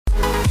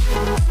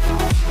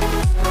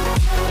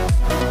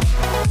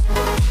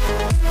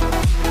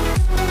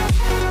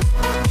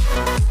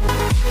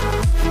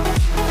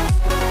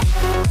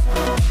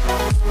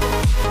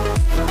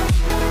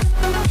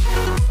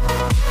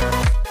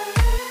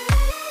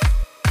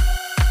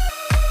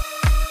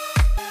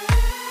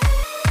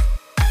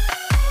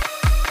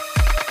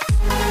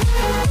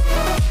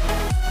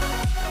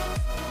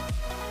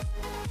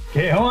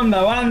¿Qué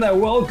onda, banda?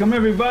 Welcome,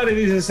 everybody.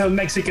 This is El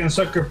Mexican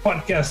Soccer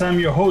Podcast. I'm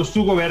your host,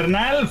 Hugo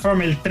Bernal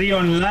from El Tri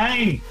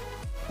Online.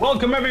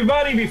 Welcome,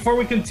 everybody. Before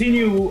we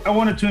continue, I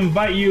wanted to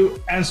invite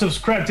you and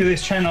subscribe to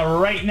this channel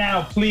right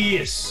now,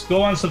 please.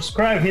 Go and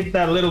subscribe, hit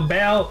that little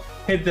bell,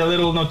 hit the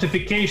little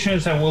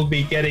notifications, and we'll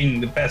be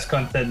getting the best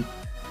content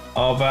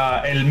of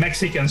El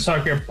Mexican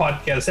Soccer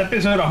Podcast.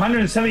 Episode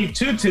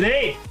 172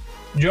 today,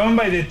 joined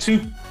by the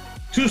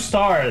two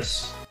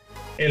stars.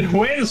 El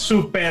buen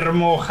super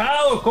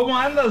mojado, ¿cómo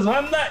andas,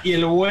 banda? Y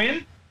el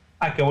buen,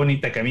 qué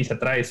bonita camisa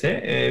traes,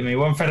 mi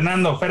buen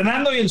Fernando.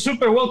 Fernando y el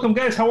super, welcome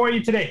guys, how are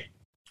you today?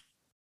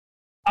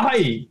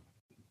 Ay,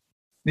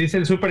 dice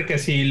el super que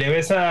si le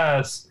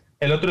besas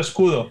el otro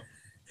escudo.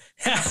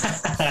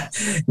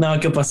 No,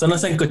 ¿qué pasó? No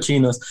sean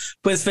cochinos.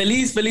 Pues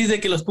feliz de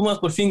que los Pumas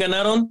por fin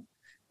ganaron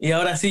y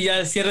ahora sí ya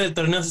el cierre del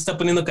torneo se está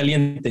poniendo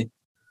caliente.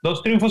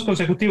 2 triunfos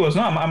consecutivos,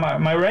 ¿no?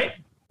 Am I right?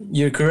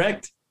 You're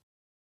correct.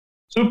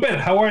 Super,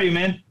 how are you,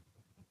 man?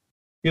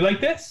 You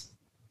like this?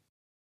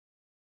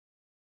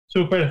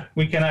 Super,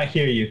 we cannot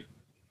hear you.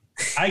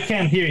 I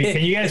can't hear you.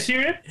 Can you guys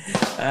hear it?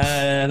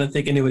 I don't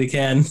think anybody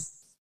can.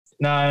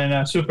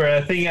 No. Super,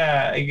 I think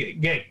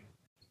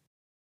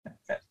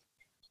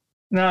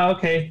no,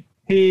 okay.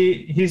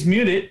 He's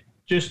muted.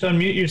 Just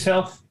unmute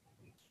yourself.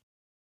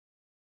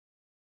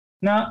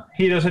 No,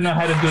 he doesn't know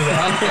how to do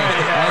that. Okay.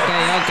 I've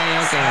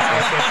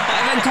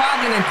been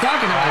talking. What the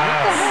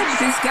heck?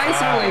 These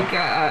guys are like,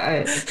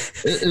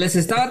 les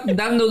estaba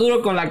dando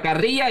duro con la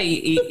carrilla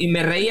y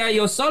me reía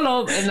yo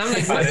solo. And I'm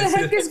like, what the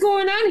heck is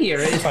going on here?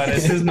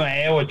 Pareces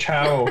nuevo,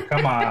 chavo.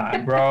 Come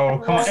on,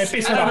 bro. Come on.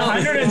 Episode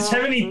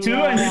 172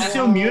 and you're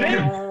still muted?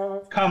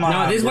 Come on,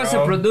 no, this was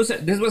a producer.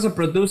 This was a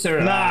producer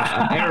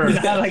error.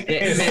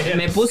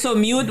 Me puso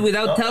mute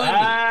without telling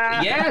me.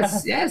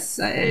 Yes.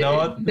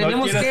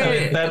 Tenemos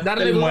que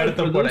darle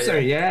muerto producer.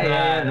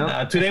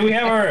 Yeah. Today we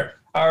have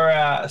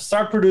our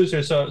star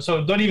producer.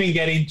 So don't even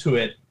get into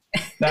it.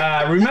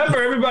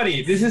 Remember,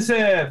 everybody, this is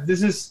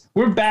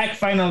we're back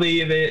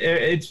finally.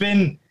 It's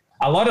been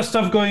a lot of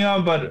stuff going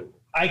on, but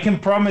I can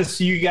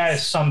promise you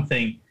guys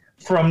something.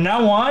 From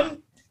now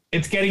on,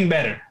 it's getting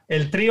better.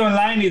 El Tri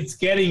Online, it's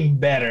getting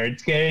better.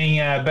 It's getting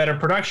better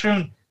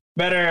production,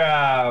 better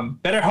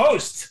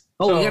host.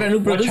 Oh, so we got a new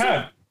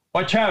producer?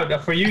 Watch out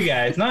for you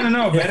guys.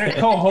 No. Better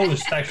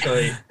co-host,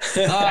 actually.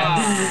 Te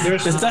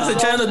estás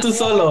echando tú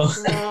solo.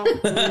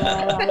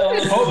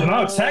 Oh,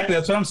 no, exactly.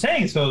 That's what I'm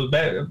saying. So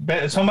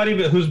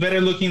somebody who's better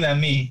looking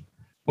than me,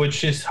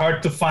 which is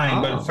hard to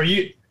find. But for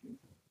you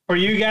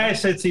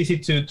guys, it's easy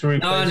to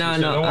replace.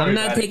 No. I'm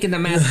not taking the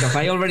mask off.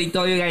 I already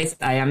told you guys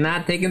I am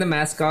not taking the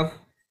mask off.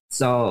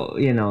 So,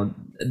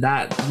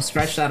 that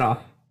scratch that off.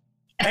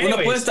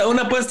 Anyways,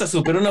 una apuesta,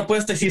 super, una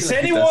apuesta. Is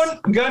anyone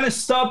gonna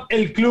stop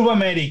el Club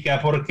América?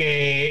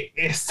 Porque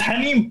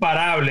están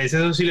imparables,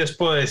 eso sí les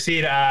puedo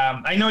decir.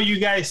 I know you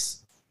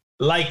guys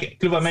like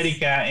Club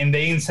América in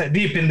the inside,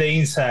 deep in the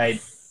inside.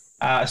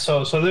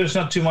 So there's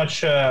not too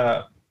much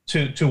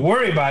to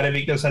worry about it,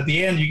 because at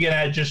the end you're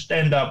gonna just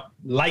end up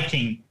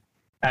liking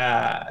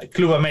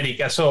Club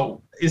América.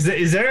 So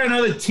is there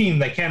another team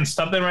that can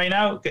stop them right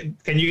now?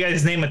 Can you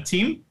guys name a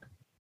team?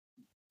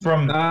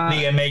 From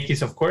Liga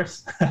MX, of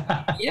course.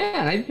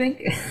 Yeah, I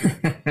think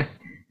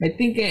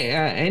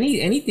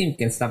any team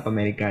can stop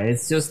America.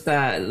 It's just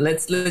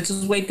let's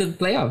just wait to the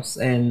playoffs,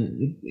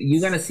 and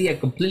you're gonna see a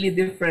completely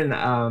different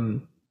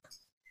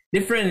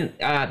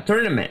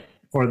tournament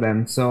for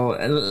them. So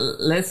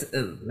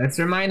let's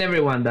remind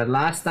everyone that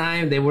last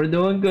time they were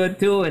doing good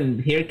too,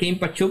 and here came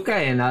Pachuca,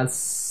 and I'll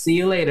see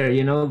you later.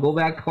 Go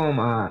back home,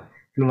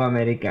 Club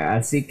América.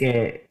 Así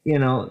que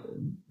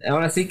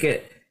ahora sí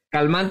que.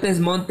 Calmantes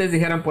Montes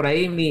dijeron por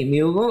ahí, mi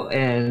Hugo,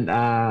 and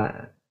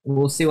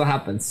we'll see what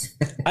happens.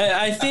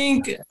 I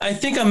think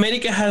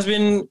America has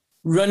been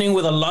running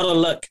with a lot of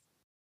luck.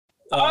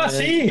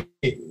 Sí.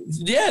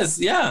 Yes,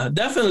 yeah,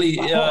 definitely.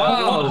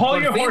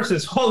 Hold your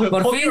horses. Hold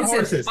your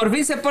horses. Por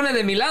fin se pone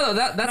de mi lado.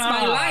 That's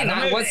my line.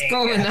 What's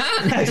going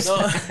on?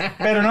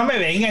 Pero no me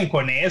vengan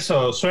con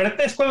eso.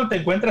 Suerte es cuando te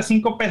encuentras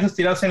 5 pesos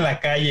tirados en la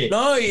calle.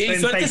 No, y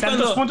suerte es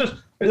cuando...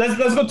 puntos.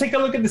 Let's go take a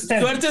look at the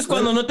standings. Suerte es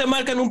cuando no te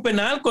marcan un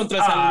penal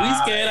contra San Luis,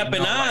 que era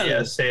penal.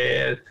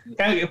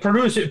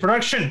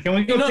 Production, can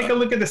we go take a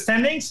look at the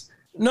standings?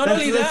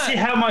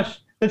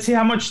 Let's see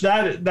how much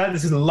that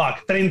is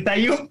luck.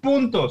 31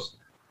 puntos.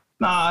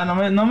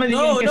 No me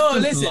digan que esto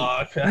es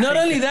luck. Not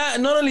only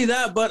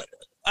that, but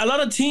a lot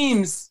of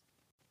teams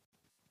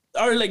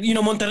are like,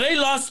 Monterrey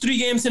lost 3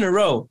 games in a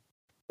row.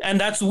 And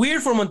that's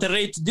weird for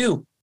Monterrey to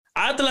do.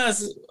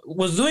 Atlas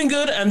was doing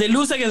good and they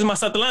lose against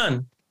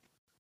Mazatlán.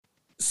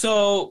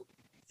 So,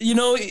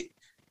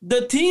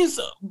 the teams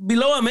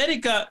below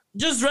America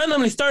just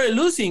randomly started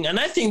losing, and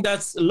I think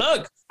that's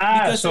luck.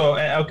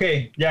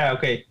 Okay.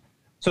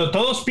 So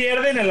todos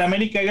pierden, el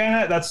América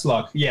gana, that's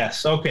luck.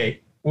 Yes,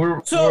 okay.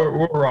 We're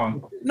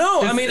wrong.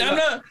 No,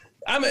 America's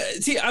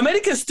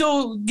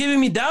still giving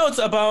me doubts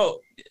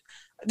about.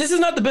 This is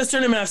not the best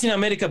tournament I've seen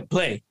America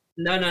play.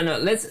 No.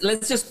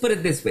 Let's just put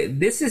it this way.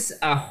 This is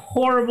a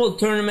horrible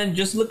tournament.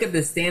 Just look at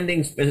the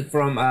standings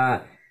from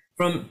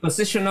from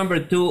position number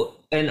 2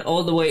 and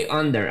all the way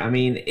under. I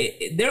mean,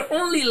 they're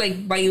only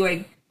like by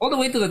like all the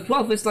way to the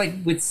 12th. It's like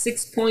with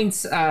 6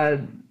 points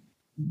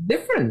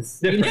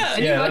difference.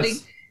 Yeah.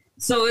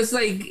 So it's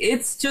like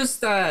it's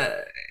just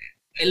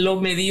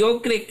lo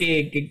mediocre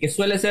que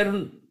suele ser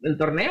el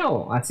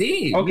torneo.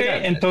 Así. Okay,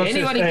 mira, entonces,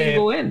 anybody can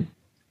go in.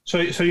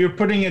 So you're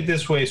putting it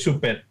this way,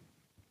 Super.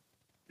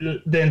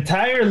 The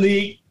entire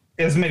league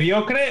is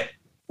mediocre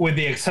with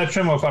the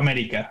exception of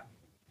America.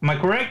 Am I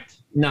correct?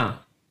 No.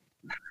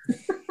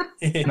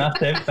 No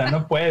acepta,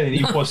 no puede,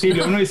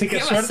 imposible. Uno dice que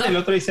es suerte, el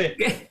otro dice...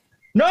 ¿Qué?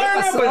 No,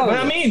 but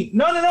I mean,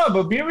 no,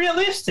 but be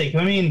realistic.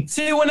 I mean,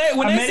 see, when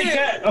America, I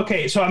say,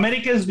 okay, so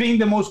America is being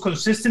the most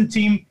consistent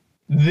team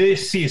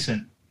this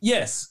season.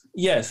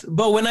 yes,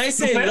 but when I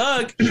say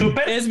luck,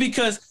 it's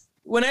because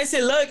when I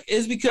say luck,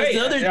 is because Hey,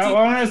 the other I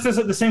want to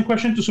ask the same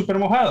question to Super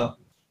Mojado.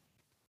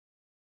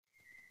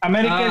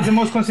 America is the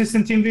most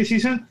consistent team this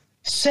season.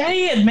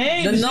 Say it,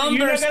 man. The numbers,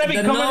 You're not gonna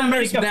become an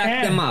America back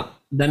fan. them up.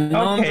 The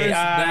numbers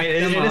back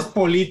them it is up.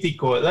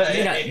 político.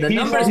 The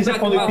numbers He's a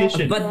back them up.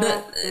 politician. But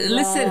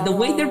listen, the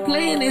way they're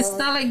playing is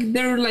not like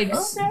they're like,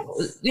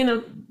 you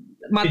know,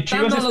 Si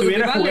Chivas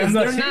estuviera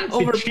jugando así,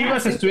 si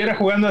Chivas estuviera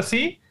jugando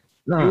así,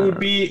 it would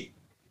be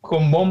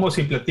con bombos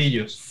y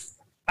platillos.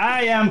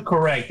 I am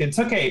correct. It's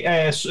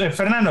okay.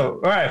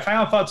 Fernando, all right,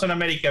 final thoughts on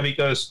America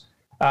because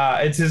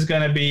it's just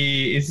gonna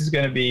be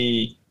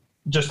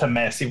just a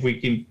mess if we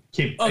can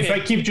keep if I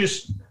keep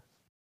just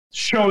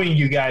showing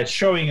you guys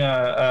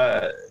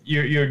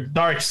your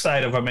dark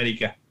side of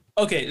America.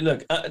 Okay,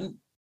 look,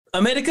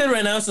 America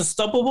right now is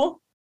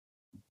unstoppable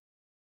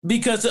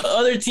because the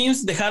other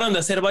teams dejaron de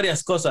hacer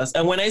varias cosas.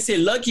 And when I say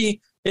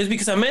lucky, it's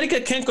because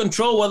America can't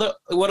control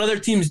what other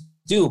teams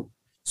do.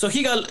 So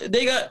they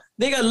got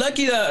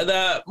lucky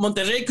that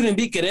Monterrey couldn't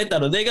beat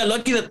Querétaro. They got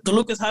lucky that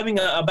Toluca's having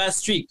a bad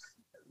streak.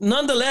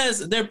 Nonetheless,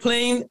 they're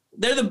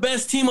the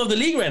best team of the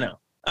league right now.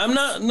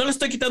 No le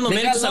estoy quitando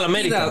méritos al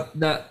América.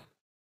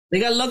 They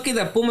got lucky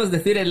that Pumas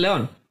defeated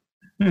León.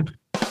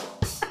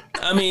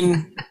 I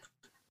mean,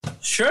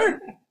 sure.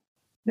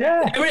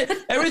 Yeah.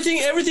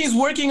 Everything's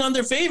working on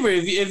their favor.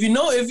 If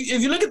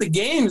you look at the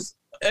games,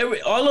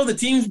 all of the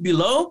teams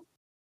below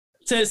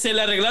se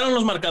le arreglaron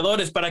los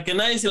marcadores para que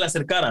nadie se le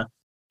acercara.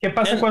 ¿Qué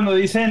pasa cuando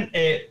dicen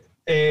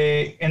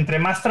entre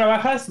más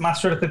trabajas, más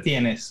suerte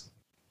tienes?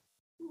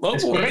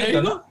 Es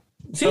correcto, ¿no?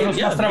 Sí, son los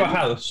más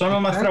trabajados. Son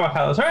los más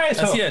trabajados. All right,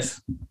 so así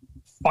es.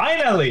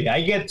 Finally,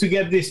 I get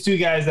these two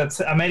guys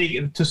that's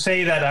America to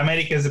say that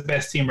America is the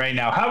best team right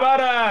now. How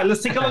about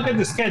let's take a look at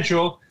the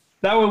schedule.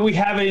 That way we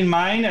have it in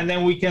mind, and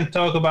then we can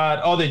talk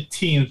about other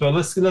teams. But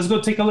let's go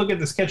take a look at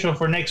the schedule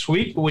for next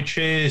week, which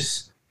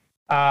is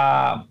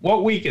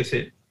what week is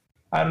it?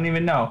 I don't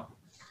even know.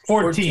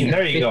 14.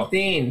 There you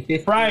 15.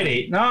 go.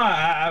 Friday.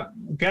 No,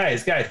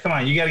 guys, come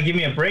on. You got to give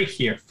me a break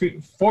here.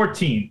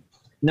 14.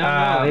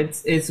 No,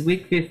 it's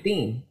week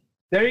 15.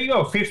 There you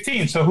go,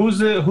 15. So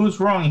who's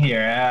wrong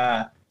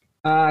here?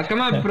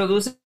 Come on,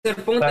 producer,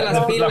 ponte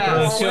las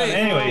pilas.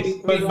 Anyways,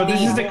 but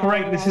this is the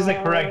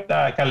correct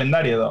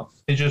calendario though.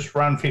 It's just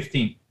round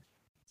 15.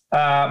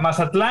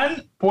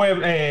 Mazatlán,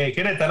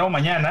 Querétaro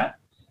mañana.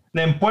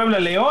 Then Puebla,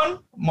 León,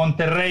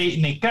 Monterrey,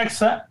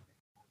 Necaxa,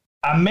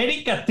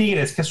 América,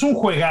 Tigres, que es un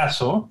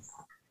juegazo.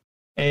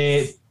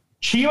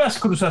 Chivas,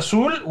 Cruz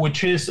Azul,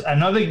 which is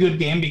another good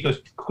game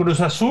because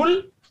Cruz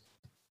Azul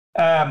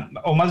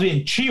o más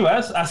bien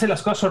Chivas hace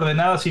las cosas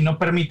ordenadas y no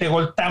permite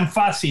gol tan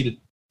fácil.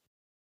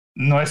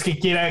 No es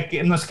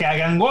que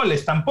hagan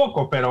goles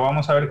tampoco, pero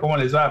vamos a ver cómo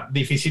les va.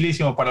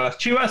 Dificilísimo para las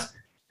Chivas.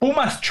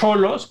 Pumas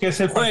Cholos, que es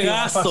el partido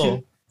más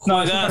fácil.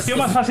 No, es el partido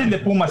más fácil de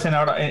Pumas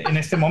en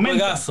este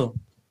momento. Juegazo.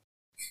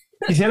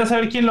 Quisiera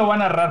saber quién lo va a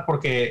narrar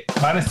porque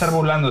van a estar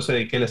burlándose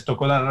de que les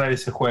tocó narrar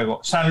ese juego.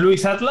 San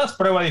Luis Atlas,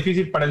 prueba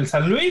difícil para el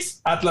San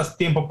Luis. Atlas,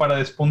 tiempo para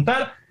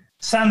despuntar.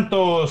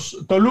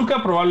 Santos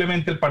Toluca,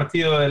 probablemente el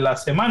partido de la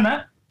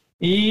semana.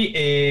 Y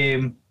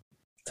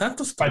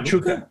Santos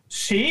Pachuca.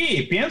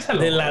 Sí,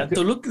 piénsalo.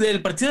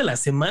 ¿Del partido de la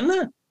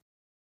semana?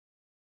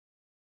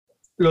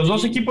 Los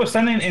dos equipos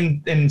están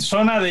en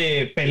zona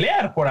de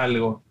pelear por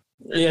algo.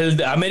 El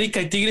de América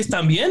y Tigres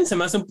también. Se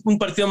me hace un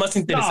partido más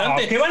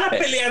interesante. No, que van a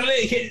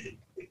pelearle.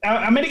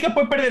 América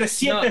puede perder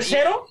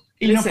 7-0.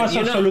 Y no pasa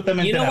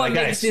absolutamente nada,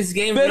 guys.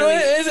 Pero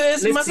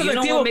es más atractivo.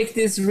 You know what makes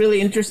this really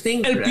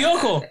interesting? El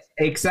Piojo.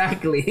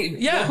 Exactly.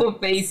 Yeah. Piojo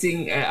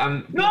facing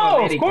no,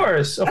 America. of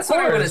course. That's what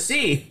I want to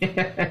see.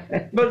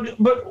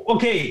 but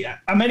okay,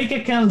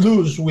 America can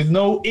lose with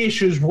no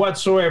issues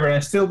whatsoever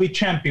and still be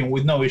champion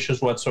with no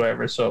issues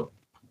whatsoever. So,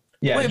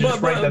 yeah,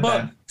 write that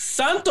down.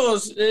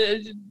 Santos,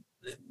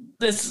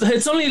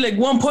 it's only like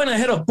 1 point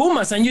ahead of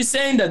Pumas, and you're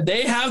saying that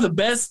they have the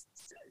best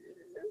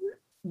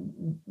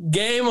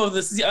game of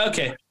the season.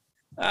 Okay.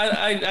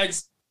 I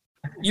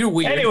you're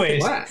weird.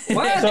 Anyways, What?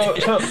 So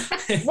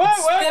Spit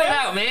it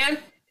out, man.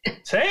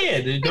 Say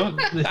it. He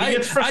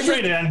gets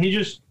frustrated and he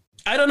just.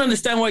 I don't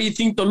understand why you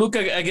think Toluca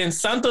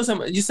against Santos.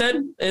 You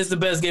said is the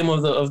best game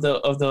of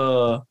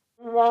the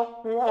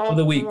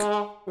week.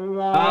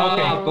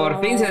 Okay. Por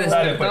fin se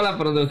despertó la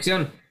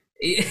producción.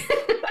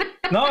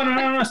 No,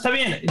 está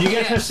bien. You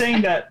guys are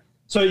saying that.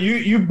 So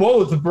you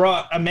both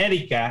brought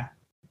America,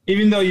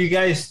 even though you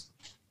guys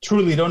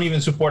truly don't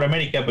even support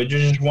America, but you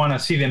just want to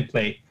see them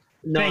play.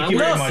 Thank you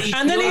very much.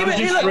 And then I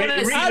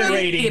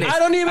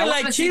don't even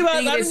like Chivas.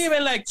 I don't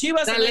even like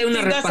Chivas. I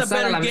think that's a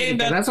better game.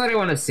 That's what I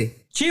want to see.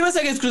 Chivas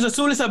against Cruz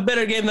Azul is a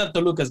better game than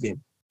Toluca's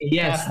game.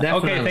 Yes,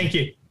 definitely.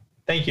 Okay,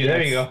 thank you. Yes.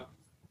 There you go.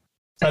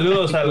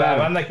 Saludos a la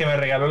banda que me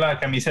regaló la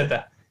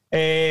camiseta.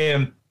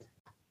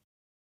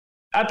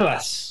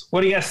 Atlas.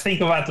 What do you guys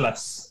think of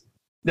Atlas?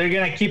 They're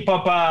gonna keep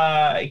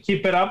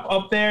it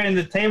up there in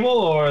the table,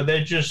 or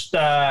they're just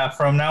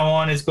from now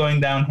on it's going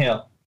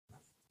downhill?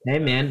 Hey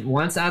man,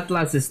 once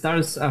Atlas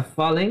starts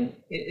falling,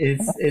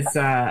 it's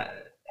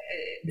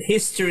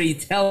history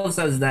tells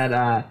us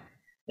that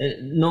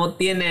no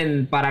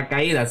tienen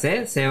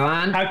paracaídas, se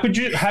van. How could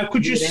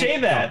you say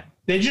that?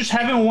 They just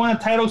haven't won a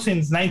title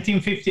since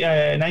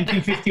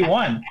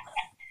 1951.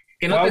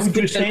 Que no te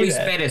escuche Luis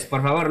Pérez,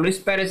 por favor. Luis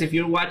Pérez, if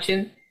you're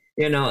watching,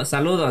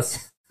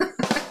 saludos.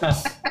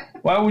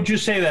 Why would you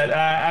say that?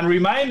 And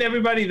remind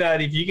everybody that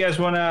if you guys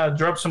want to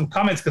drop some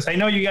comments, because I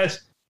know we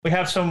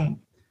have some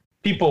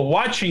people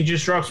watching,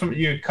 just drop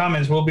your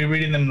comments. We'll be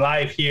reading them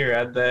live here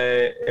at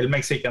the El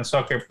Mexican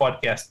Soccer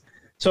Podcast.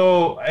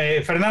 So,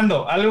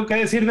 Fernando, ¿algo que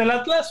decir del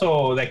Atlas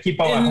o de aquí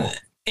para abajo?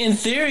 In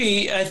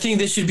theory, I think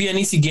this should be an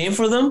easy game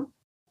for them.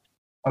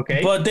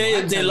 Okay. But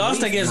they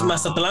lost against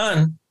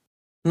Mazatlan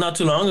not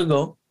too long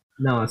ago.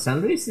 No,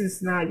 San Luis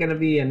is not going to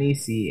be an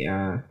easy...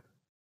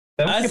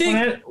 I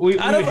think we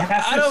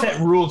have to set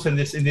rules in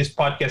this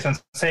podcast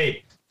and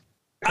say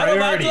out of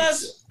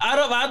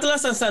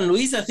Atlas and San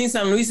Luis, I think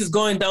San Luis is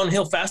going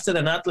downhill faster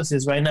than Atlas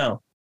is right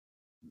now.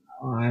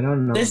 Oh, I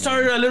don't know. They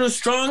started a little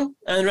strong,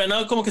 and right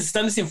now como que se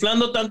están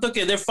desinflando tanto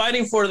que they're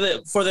fighting for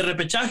the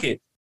repechaje.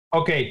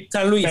 Okay,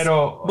 San Luis.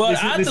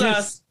 But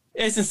Atlas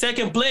is in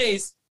second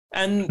place,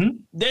 and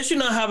they should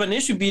not have an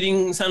issue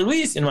beating San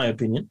Luis, in my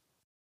opinion.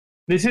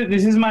 This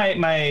is my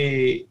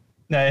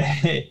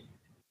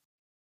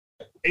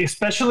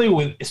especially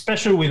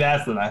with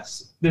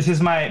Atlas. This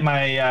is my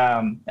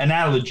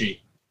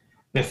analogy.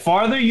 The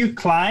farther you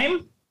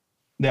climb,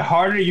 the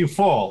harder you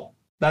fall.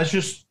 That's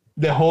just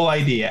the whole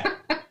idea.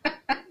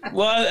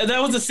 Well,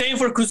 that was the same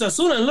for Cruz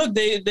Azul, and look,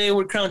 they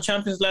were crowned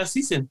champions last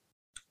season.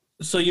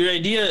 So your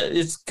idea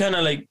is kind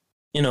of like,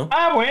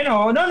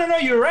 bueno, no,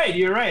 you're right.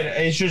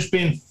 It's just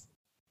been,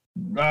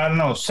 I don't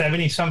know,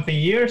 70-something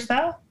years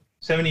now?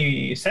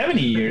 70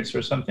 years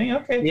or something.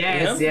 Okay.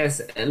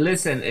 Yes.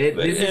 Listen,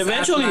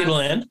 eventually it'll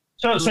end.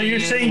 So you're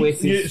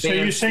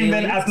saying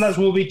that Atlas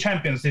will be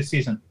champions this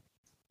season?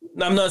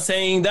 I'm not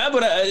saying that,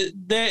 but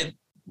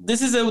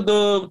this is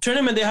the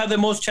tournament they have the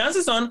most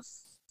chances on.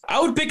 I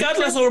would pick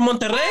Atlas or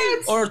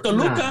Monterrey or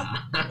Toluca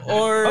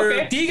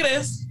or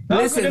Tigres.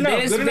 Listen,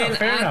 there's been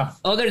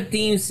other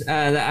teams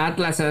that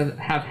Atlas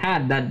have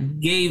had that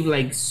gave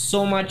like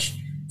so much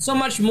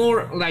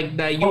more like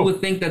that you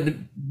would think that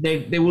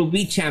they will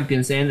be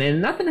champions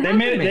and nothing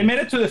happened. They made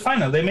it to the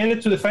final. They made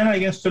it to the final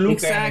against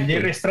Toluca and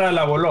Jerry Estrada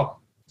la voló.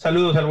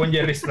 Saludos al buen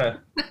Jerry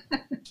Estrada.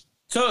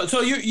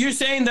 So you're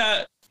saying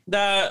that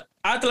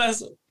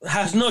Atlas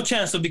has no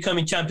chance of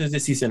becoming champions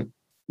this season?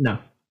 No.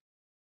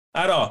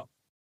 At all?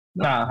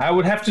 No, I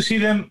would have to see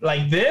them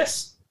like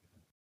this,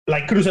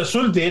 like Cruz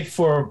Azul did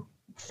for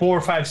 4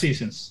 or 5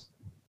 seasons.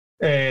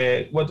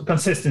 What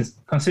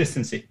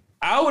consistency?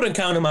 I wouldn't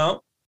count them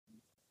out.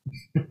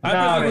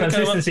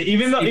 Consistency.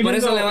 Even though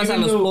Liga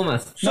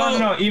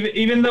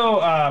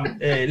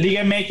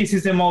MX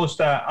is the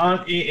most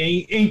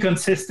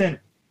inconsistent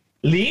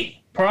league,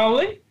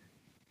 probably.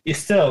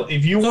 Still,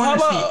 if you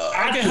want to see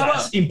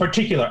Atlas in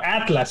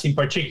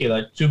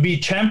particular, to be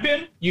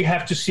champion, you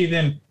have to see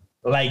them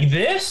like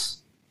this.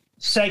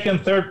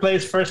 Second, third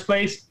place, first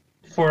place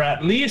for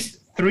at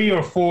least 3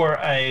 or 4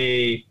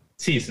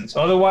 seasons.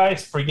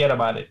 Otherwise, forget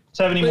about it.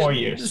 70 more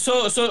years.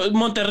 So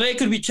Monterrey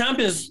could be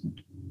champions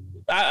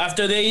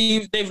after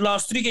they've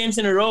lost 3 games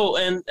in a row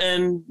and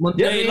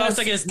they lost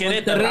against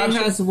Querétaro.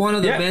 Monterrey has one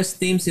of the best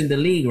teams in the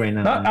league right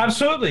now. No,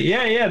 absolutely.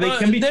 Yeah. They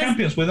can be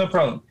champions with no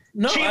problem.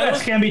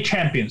 Chivas can be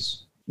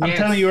champions. I'm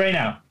telling you right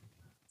now.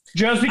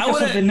 Just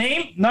because of the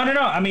name? No.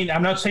 I mean,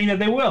 I'm not saying that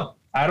they will.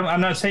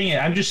 I'm not saying it.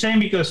 I'm just saying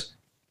because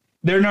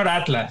they're not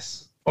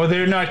Atlas or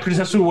they're not Cruz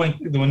Azul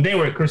when they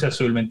were Cruz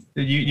Azul.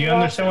 You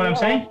understand what I'm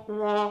saying? I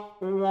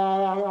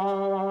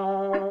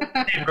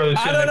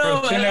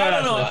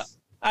don't know.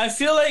 I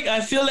feel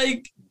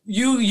like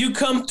you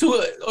come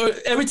to or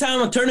every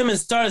time a tournament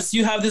starts,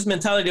 you have this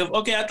mentality of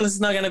Atlas is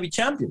not gonna be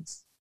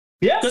champions.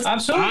 Yeah,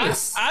 absolutely.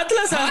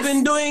 Atlas has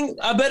been doing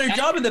a better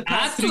job in the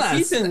past 3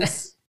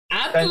 seasons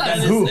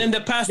than in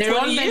the past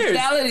 20 years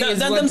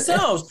than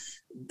themselves.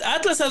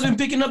 Atlas has been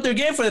picking up their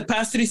game for the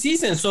past 3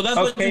 seasons, so that's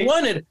what you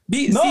wanted.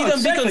 See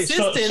them be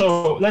consistent.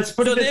 So let's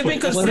put it this way.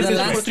 They've been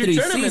consistent for 3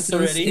 tournaments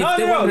already.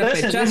 No.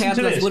 Listen to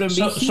this.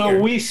 So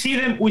we see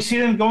them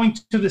going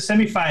to the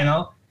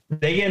semifinal.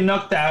 They get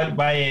knocked out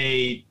by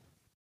a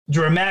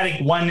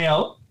dramatic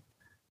 1-0,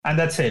 and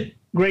that's it.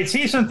 Great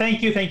season.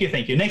 Thank you.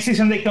 Next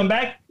season they come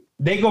back.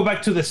 They go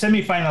back to the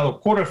semifinal or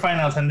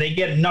quarterfinals, and they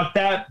get knocked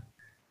out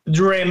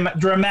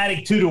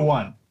dramatic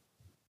 2-1.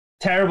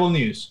 Terrible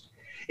news.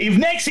 If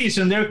next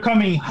season they're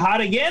coming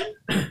hot again,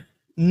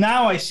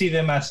 now I see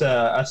them as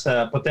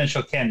a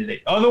potential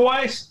candidate.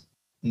 Otherwise,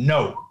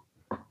 no.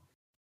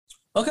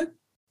 Okay.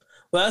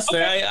 Well, that's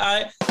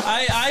fair.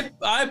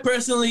 I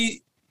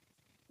personally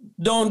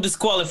don't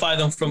disqualify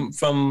them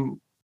from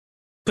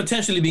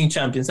potentially being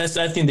champions.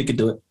 I think they could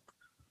do it.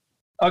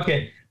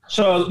 Okay.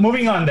 So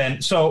moving on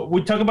then. So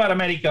we talked about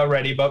America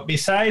already, but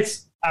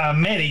besides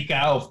America,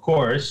 of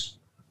course,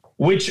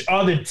 which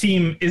other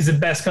team is the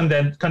best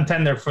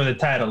contender for the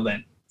title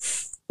then?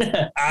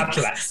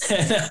 Atlas.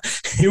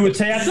 You would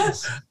say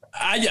Atlas?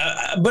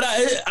 But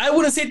I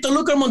wouldn't say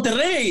Toluca or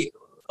Monterrey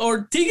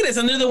or Tigres,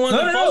 and they're the ones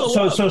that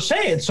follow. So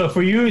say it. So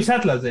for you, it's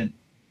Atlas then?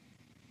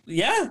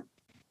 Yeah.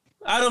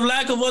 Out of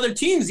lack of other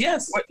teams,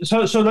 yes.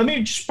 So let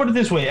me just put it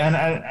this way,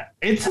 and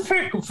it's a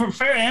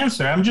fair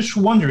answer. I'm just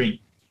wondering.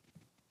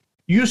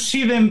 You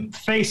see them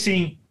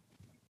facing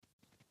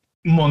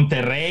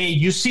Monterrey.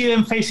 You see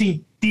them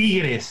facing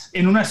Tigres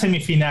in una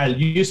semifinal.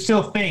 You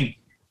still think,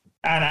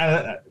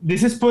 and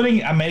this is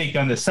putting America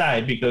on the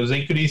side because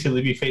they could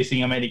easily be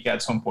facing America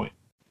at some point,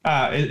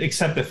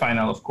 except the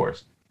final, of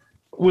course,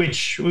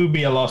 which would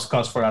be a lost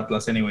cause for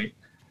Atlas anyway.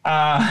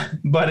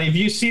 But if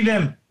you see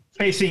them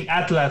facing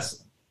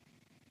Atlas,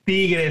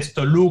 Tigres,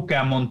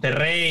 Toluca,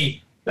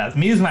 Monterrey, las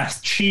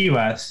mismas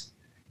Chivas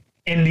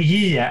en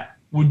Liguilla,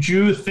 would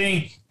you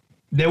think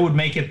they would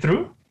make it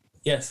through?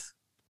 Yes.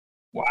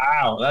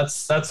 Wow, that's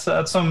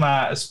some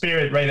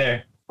spirit right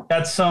there.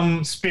 That's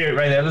some spirit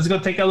right there. Let's go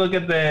take a look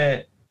at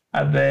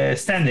the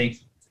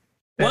standings.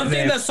 One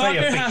thing that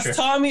soccer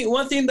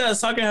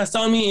has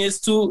taught me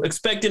is to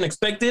expect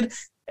unexpected,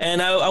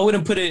 and I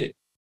wouldn't put it,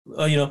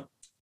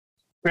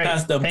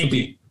 past them to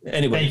be.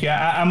 Anyway, thank you.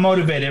 I'm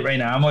motivated right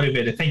now. I'm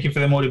motivated. Thank you for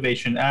the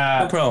motivation.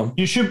 No problem.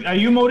 Are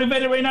you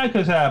motivated right now?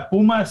 Because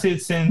Pumas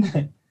is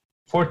in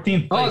 14th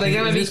place. Oh, they're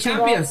gonna be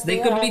champions. They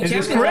could be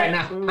champions right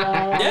now.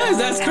 Yes,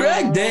 that's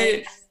correct.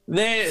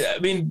 I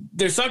mean,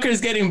 their soccer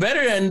is getting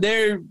better, and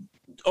they're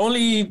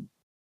only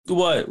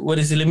what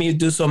is it? Let me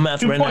do some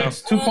math right now.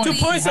 2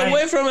 points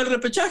away from el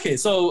repechaje.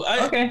 So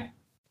okay.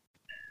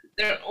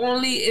 They're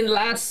only in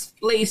last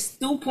place,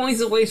 2 points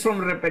away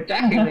from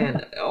repechaje,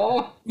 man.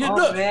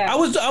 Man. I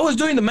was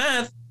doing the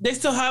math. They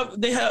still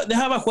have they have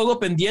a juego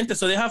pendiente,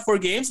 so they have 4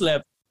 games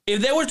left.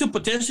 If they were to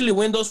potentially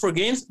win those 4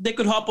 games, they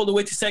could hop all the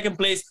way to second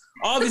place.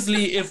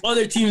 Obviously, if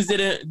other teams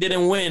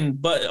didn't win,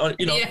 but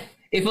Yeah.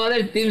 If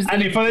other teams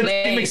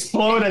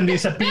explode and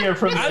disappear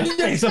from the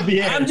face of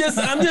the air. I'm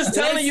just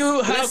telling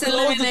you how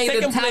close the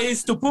second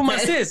place to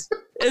Pumas is.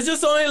 It's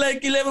just only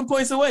like 11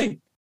 points away.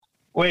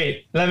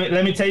 Wait,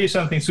 let me tell you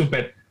something,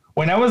 Super.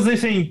 When I was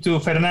listening to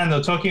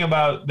Fernando talking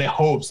about the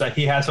hopes that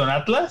he has on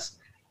Atlas,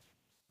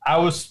 I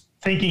was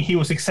thinking he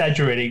was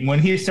exaggerating. When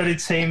he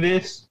started saying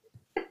this,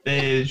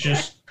 it's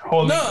just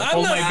hold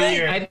my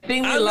beer. I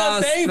think I'm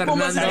not saying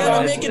Pumas are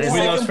going to make it in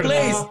second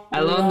place.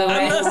 Along the way.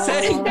 I'm not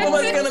saying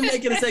Pumas are going to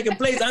make it in second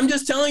place. I'm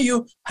just telling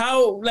you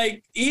how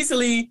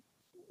easily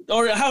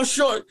or how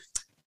short,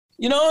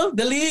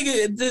 the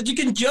league, that you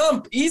can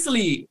jump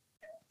easily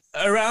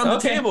around the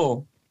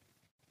table.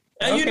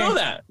 And you know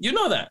that.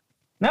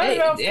 No,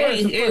 of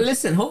course.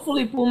 Listen,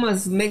 hopefully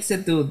Pumas makes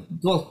it to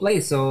 12th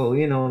place, so,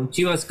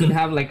 Chivas could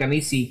have like an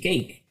easy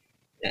cake.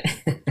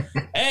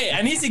 Hey,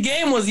 an easy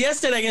game was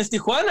yesterday against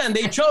Tijuana, and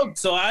they choked.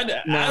 So I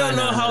don't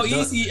know how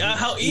easy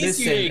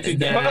it could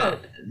get.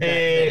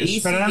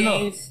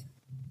 Fernando,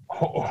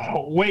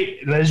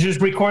 wait, let's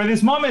just record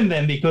this moment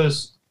then,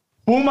 because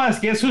Pumas,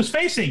 guess who's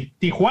facing?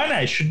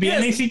 Tijuana. It should be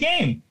an easy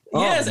game.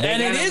 Yes,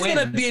 and it is going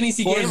to be an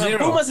easy game, and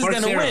Pumas is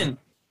going to win.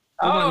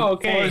 Oh,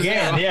 okay.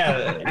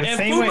 Yeah.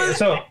 Same way.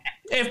 So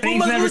if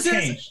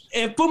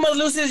Pumas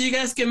loses, you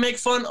guys can make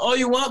fun all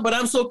you want, but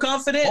I'm so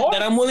confident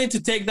that I'm willing to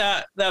take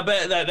that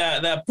bet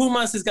that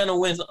Pumas is gonna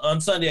win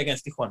on Sunday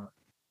against Tijuana.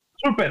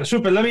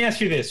 Super. Let me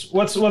ask you this: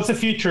 What's the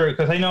future?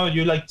 Because I know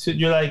you like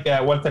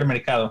Walter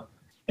Mercado.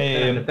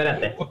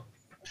 Espérate.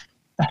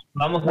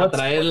 Vamos a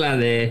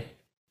traer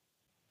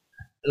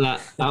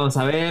vamos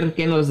a ver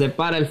qué nos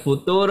depara el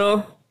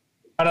futuro.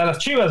 Para las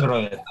Chivas,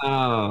 brother.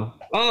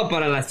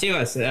 Para las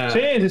Chivas. Sí,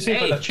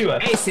 para las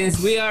Chivas. Hey, since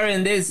we are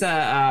in this,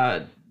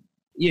 so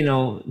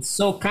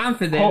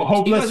confident,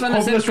 hopeless Chivas van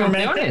a ser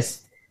romantic.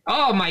 campeones.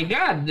 Oh my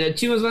God, the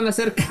Chivas van a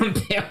ser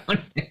campeones.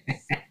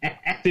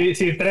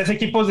 Si 3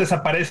 equipos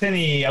desaparecen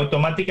y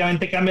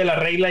automáticamente cambia la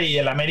regla y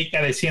el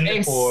América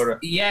desciende por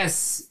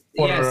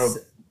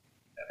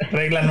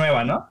regla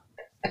nueva, ¿no?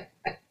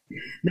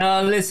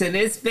 No, listen,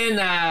 it's been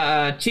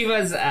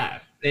Chivas.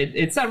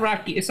 It's a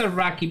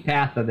rocky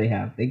path that they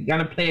have. They're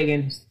gonna play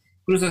against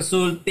Cruz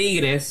Azul,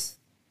 Tigres,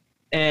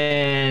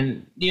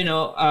 and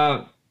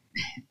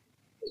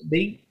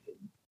they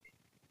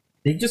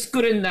just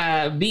couldn't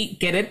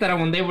beat Querétaro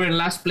when they were in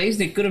last place.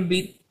 They couldn't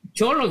beat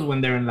Cholos when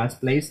they're in last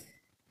place.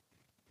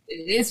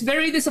 It's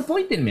very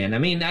disappointing, man. I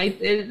mean,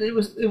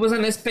 it was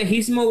an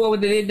espejismo what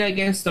they did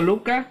against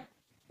Toluca.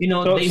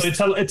 So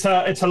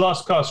it's a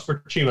lost cause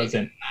for Chivas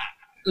then.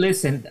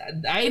 listen,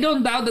 I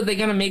don't doubt that they're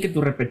gonna make it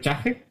to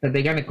repechaje, that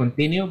they're gonna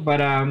continue,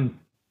 but I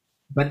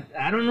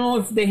don't know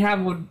if they have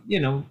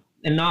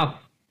enough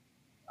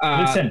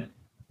Listen,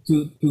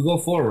 to go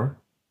forward.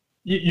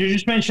 you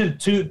just mentioned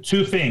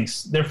two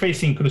things. They're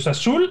facing Cruz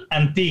Azul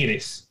and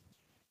Tigres,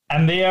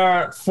 and they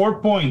are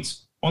 4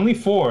 points, only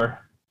 4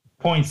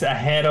 points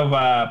ahead of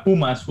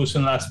Pumas, who's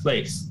in last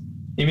place.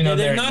 Even though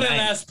They're not in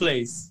last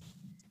place.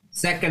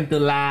 Second to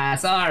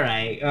last. All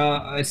right.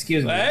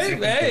 Excuse me.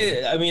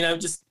 Hey, I mean, I'm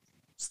just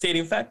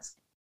stating facts.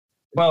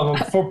 Well,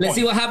 4 points. Let's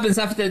see what happens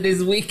after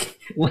this week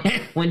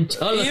when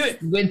Cholos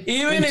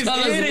Even if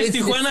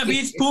Tijuana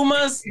beats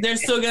Pumas, they're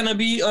still gonna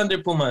be under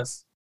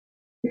Pumas.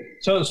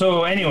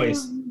 So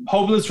anyways,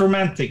 Hopeless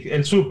Romantic,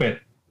 el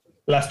Super,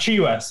 las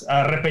Chivas,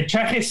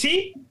 repechaje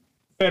sí,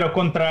 pero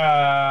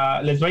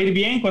les va a ir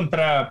bien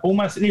contra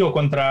Pumas,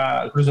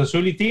 contra Cruz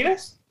Azul y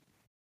Tigres.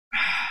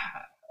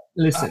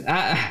 Listen,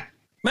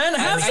 man,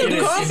 have some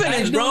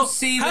confidence, bro.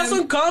 Have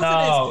some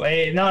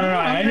confidence. No.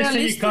 I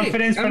understand your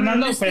confidence,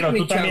 Fernando, pero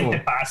tú también te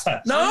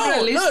pasas.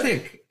 No.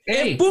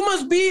 If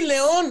Pumas beat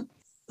León,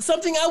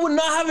 something I would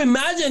not have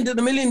imagined in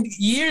a million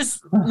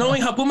years,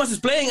 knowing how Pumas is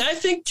playing, I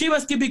think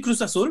Chivas can beat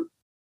Cruz Azul.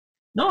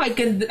 No, I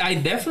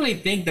definitely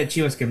think that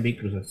Chivas can beat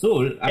Cruz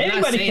Azul.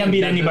 Anybody can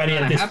beat anybody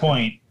at this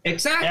point.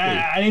 Exactly.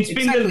 And it's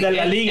been the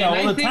La Liga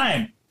all the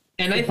time.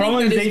 And the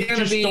problem is they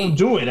just don't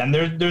do it, and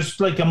there's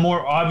like a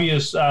more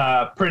obvious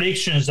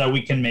predictions that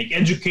we can make,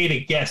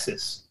 educated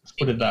guesses. Let's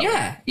put it that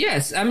way.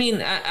 Yes. I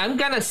mean, I'm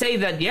gonna say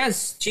that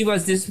yes,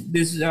 Chivas this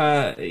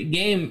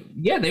game,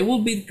 they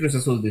will beat Cruz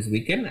Azul this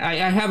weekend.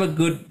 I have a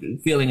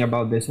good feeling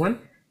about this one,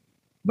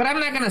 but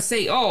I'm not gonna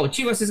say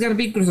Chivas is gonna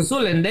beat Cruz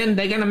Azul and then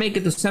they're gonna make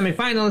it to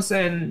semifinals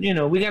and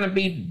we're gonna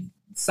beat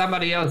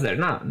somebody else there.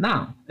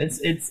 No,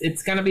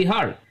 it's gonna be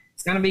hard.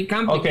 It's gonna be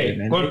complicated.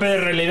 Okay, golpe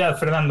de realidad,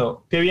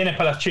 Fernando. ¿Qué viene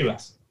para las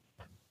Chivas?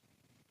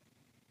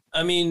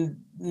 I mean,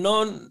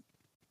 no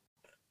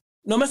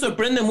me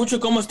sorprende mucho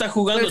cómo está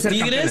jugando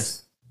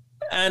Tigres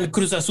and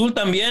Cruz Azul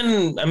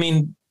también. I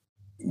mean,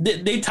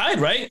 they tied,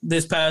 right,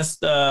 this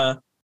past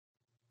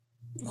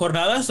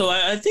jornada. So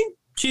I think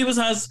Chivas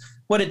has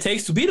what it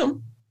takes to beat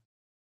them.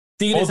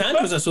 Tigres and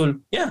Cruz Azul,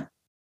 yeah.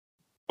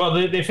 Well,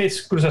 they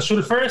face Cruz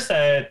Azul first,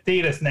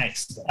 Tigres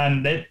next,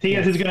 and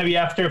Tigres is going to be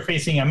after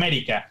facing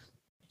America.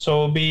 So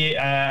it'll be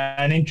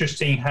an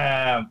interesting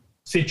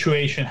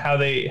situation how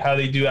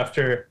they do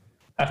after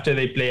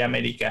they play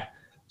America.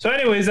 So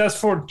anyways, that's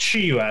for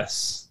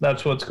Chivas.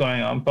 That's what's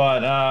going on.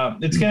 But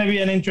it's going to be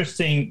an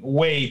interesting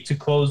way to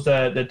close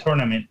the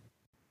tournament.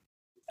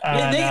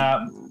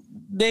 And,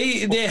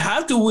 they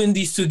have to win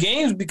these 2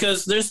 games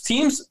because there's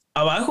teams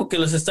abajo que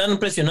los están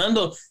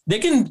presionando. They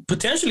can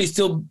potentially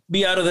still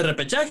be out of the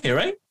repechaje,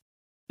 right?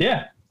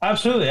 Yeah,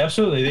 absolutely.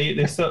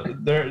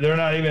 They're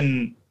not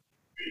even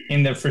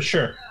in there for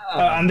sure,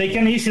 and they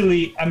can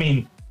easily. I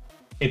mean,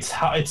 it's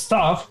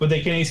tough, but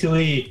they can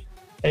easily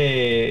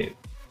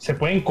se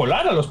pueden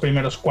colar a los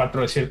primeros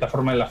 4 de cierta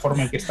forma, de la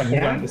forma en que están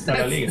jugando esta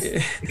la liga.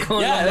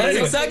 That's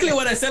exactly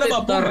what I said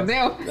about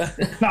torneo.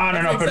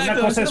 No, pero una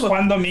cosa es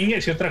Juan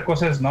Domínguez y otra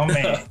cosa es no,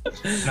 bro.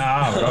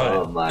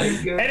 Oh my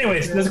God.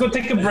 Anyways, let's go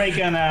take a break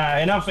and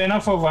enough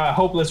of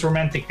hopeless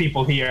romantic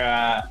people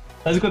here.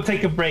 Let's go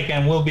take a break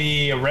and we'll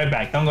be right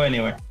back. Don't go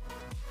anywhere.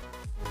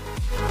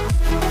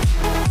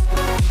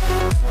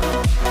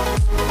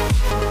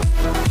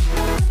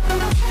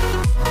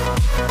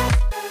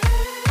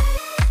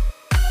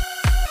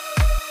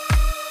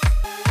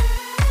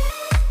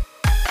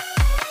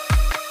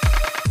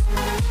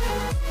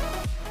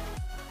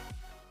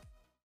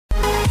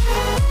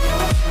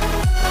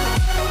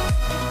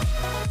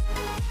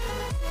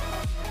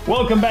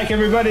 Welcome back,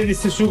 everybody.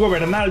 This is Hugo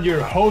Bernal,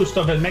 your host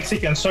of the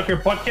Mexican Soccer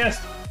Podcast.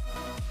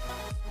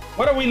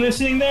 What are we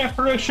listening there,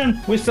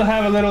 production? We still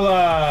have a little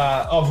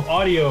of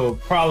audio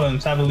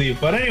problems, I believe.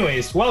 But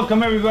anyways,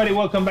 welcome, everybody.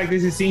 Welcome back.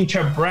 This is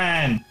Hincha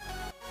Brand,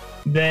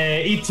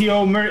 the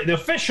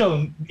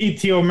official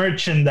ETO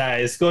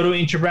merchandise. Go to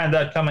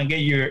hinchabrand.com and get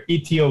your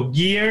ETO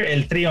gear,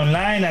 El Tri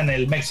Online, and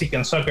El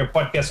Mexican Soccer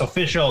Podcast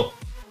official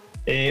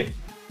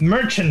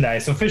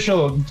merchandise,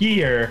 official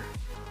gear.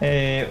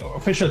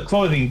 Official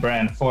clothing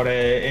brand for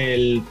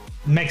el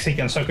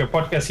Mexican Soccer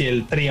Podcast y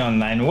el Tri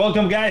Online.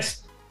 Welcome,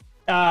 guys.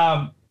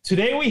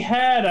 Today we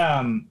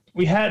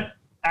had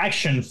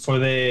action for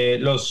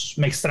los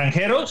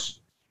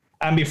Mextranjeros,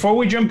 and before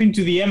we jump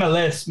into the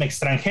MLS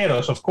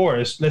Mextranjeros, of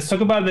course, let's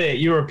talk about the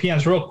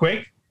Europeans real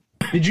quick.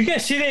 Did you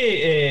guys see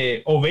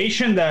the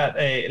ovation that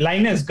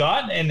Lainez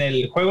got en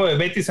el juego de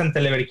Betis ante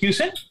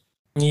Leverkusen?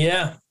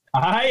 Yeah.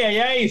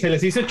 Ay, ¿se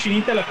les hizo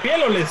chinita la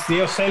piel o les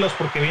dio celos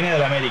porque viene de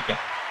la América?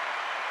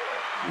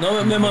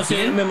 No, me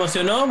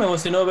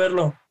emocionó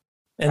verlo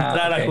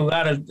entrar a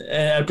jugar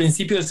al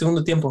principio del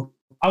segundo tiempo.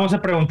 Vamos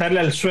a preguntarle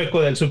al sueco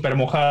del Super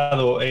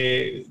Mojado.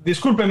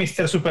 Disculpe,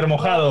 Mr. Super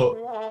Mojado,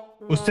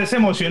 ¿usted se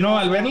emocionó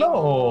al verlo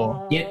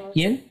o...?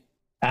 ¿Quién?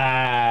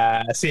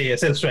 Sí,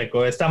 es el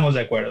sueco, estamos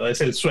de acuerdo, es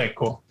el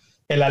sueco.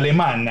 El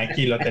alemán,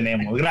 aquí lo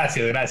tenemos.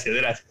 Gracias.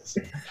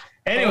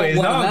 Anyways,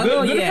 no,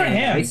 good for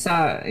him. I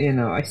saw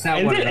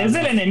Es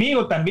del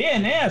enemigo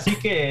también, así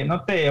que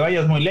no te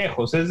vayas muy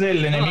lejos. Es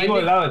del enemigo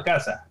del lado de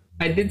casa.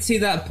 I did see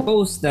that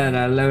post that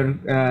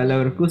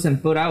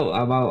Leverkusen put out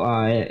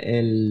about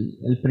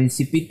el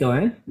Principito,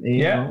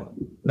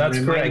 That's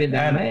correct.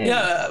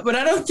 But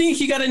I don't think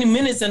he got any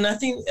minutes, and I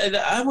think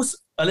I was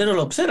a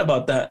little upset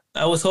about that.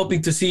 I was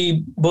hoping to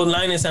see both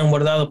Lainez and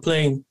Guardado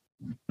playing.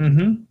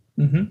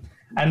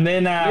 And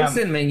then,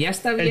 listen, man, ya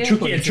está bien. El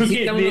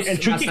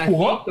Chucky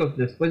jugó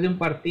después de un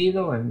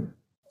partido.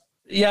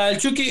 Yeah, el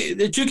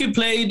Chucky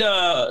played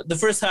the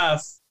first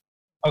half.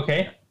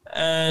 Okay.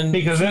 And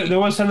because there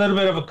was a little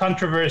bit of a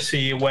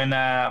controversy when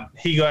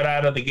he got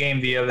out of the game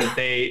the other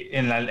day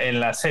in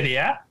la Serie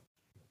A,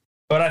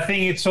 but I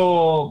think it's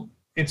all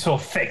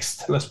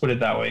fixed. Let's put it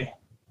that way.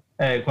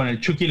 Con el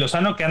Chucky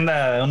Lozano, que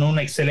anda en un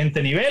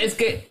excelente nivel. Es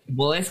que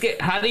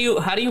how do you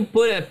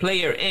put a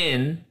player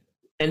in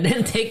and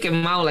then take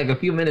him out like a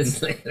few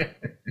minutes later?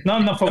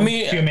 No, for a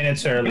few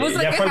minutes early. It was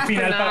like half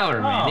an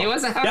hour, man. It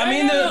was a half the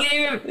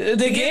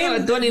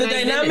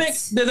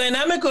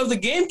dynamic of the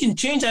game can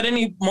change at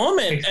any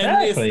moment.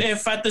 Exactly. And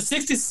if at the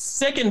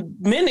 62nd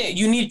minute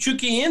you need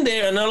Chucky in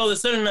there, and all of a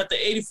sudden at the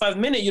 85th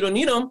minute you don't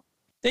need him,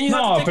 then you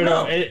have to take him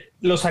out.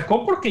 Lo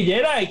sacó porque ya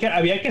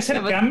había que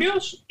hacer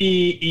cambios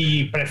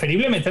y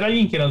preferible meter a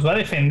alguien que nos va a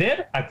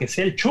defender a que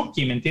sea el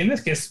Chucky, ¿me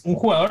entiendes? Que es un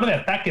jugador de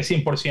ataque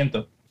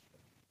 100%.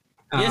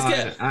 Y es que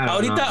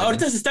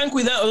ahorita se están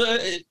cuidando,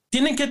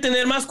 tienen que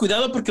tener más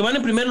cuidado porque van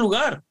en primer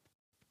lugar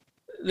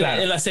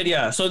en la Serie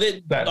A. So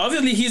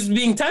obviously he's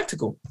being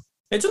tactical.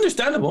 It's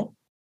understandable.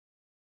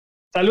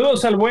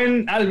 Saludos al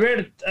buen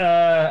Albert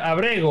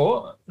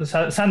Abrego,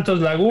 Santos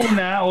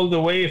Laguna, all the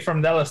way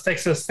from Dallas,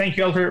 Texas. Thank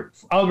you,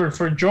 Albert,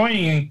 for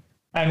joining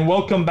and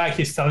welcome back.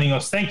 He's telling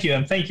us thank you,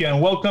 and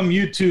welcome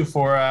you too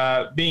for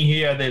being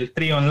here del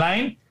Tri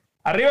Online.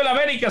 Arriba el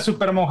América,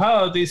 super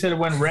mojado, dice el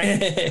buen Ray.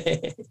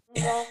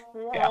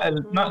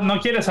 No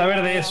quiere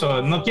saber de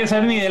eso, no quiere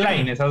saber ni de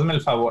Lainez, hazme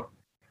el favor.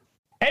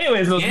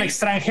 Anyways, los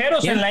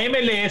extranjeros en la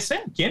MLS,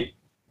 ¿quién?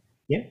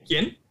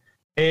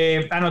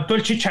 Anotó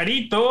el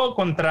Chicharito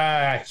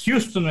contra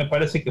Houston, me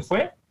parece que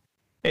fue.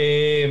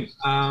 Y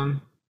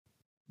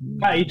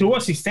tuvo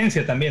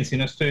asistencia también, si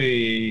no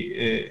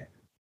estoy...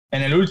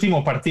 en el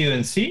último partido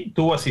en sí,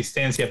 tuvo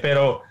asistencia,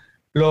 pero...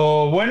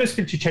 Lo bueno es que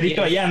el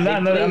Chicharito allá anda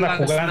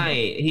jugando.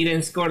 He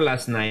didn't score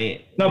last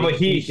night. No, but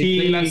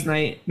he last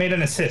night. Made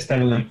an assist, I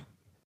believe.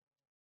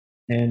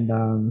 And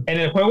en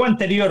el juego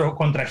anterior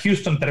contra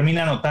Houston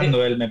termina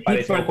anotando él, me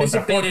parece. He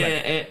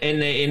participated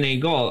in a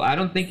goal. I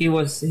don't think he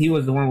was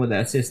the one with the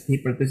assist. He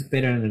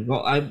participated in a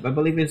goal. I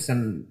believe it's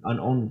an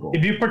own goal.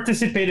 If you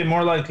participated,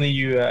 more likely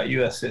you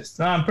assist.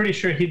 No, I'm pretty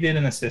sure he did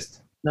an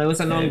assist. No, it was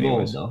an own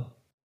goal though.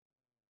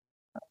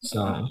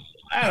 So.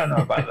 I don't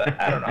know about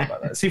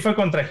that. Sí fue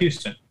contra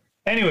Houston.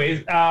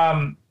 Anyways,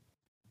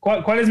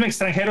 ¿cuáles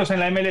extranjeros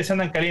en la MLS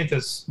andan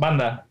calientes,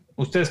 banda?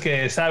 Ustedes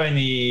que saben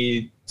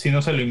y si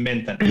no se lo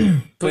inventan.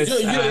 Pues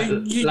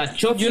la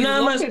Chofis. Yo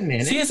nada más.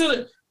 Sí, eso.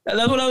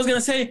 That's what I was gonna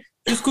say.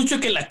 Yo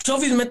escucho que la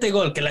Chofis mete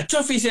gol, que la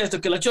Chofis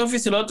esto, que la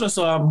Chofis y lo otro.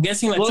 So I'm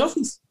guessing la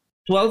Chofis.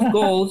 12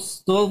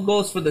 goals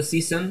for the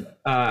season.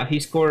 He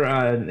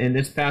scored in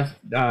this past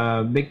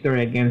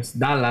victory against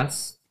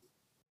Dallas.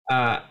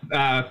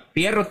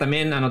 Fierro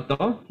también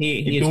anotó.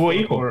 Y tuvo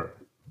hijo.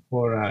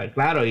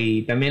 Claro,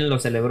 y también lo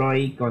celebró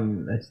ahí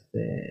con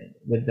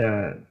with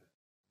the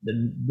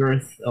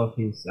birth of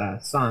his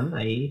son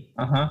ahí.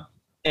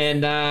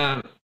 And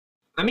I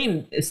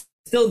mean,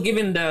 still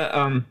giving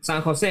the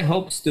San Jose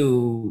hopes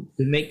to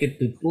make it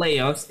to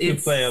playoffs.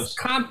 It's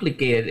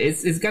complicated.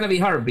 It's gonna be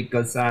hard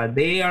because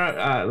they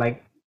are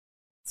like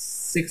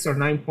 6 or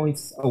 9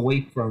 points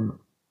away from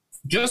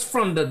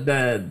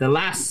the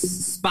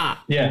last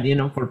spot,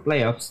 for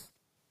playoffs.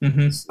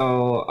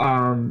 So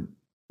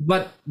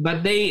but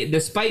they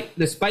despite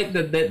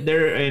that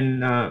they're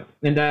in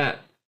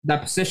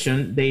that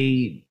position,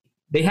 they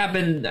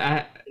haven't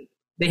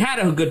they had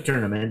a good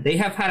tournament. They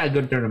have had a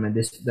good tournament,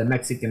 the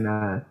Mexican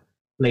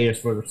players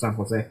for San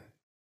Jose.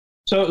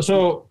 So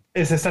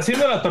se está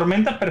haciendo la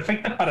tormenta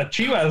perfecta para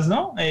Chivas,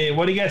 ¿no?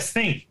 What do you guys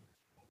think?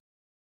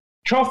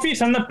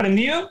 Chofis anda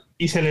prendido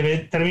y se le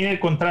termina el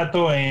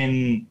contrato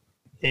en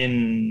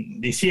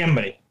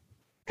diciembre.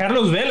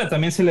 Carlos Vela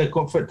también se le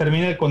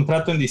termina el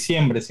contrato en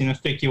diciembre, si no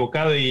estoy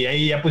equivocado, y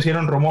ahí ya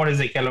pusieron rumores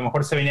de que a lo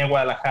mejor se venía a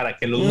Guadalajara,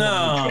 que lo dudo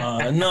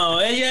mucho.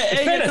 No,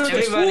 Espera,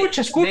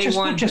 escucha.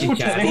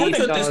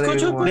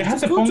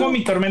 Déjate, pongo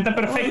mi tormenta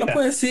perfecta. No,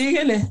 pues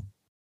síguele.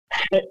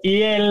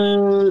 Y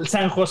el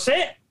San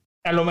José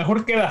a lo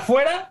mejor queda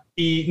fuera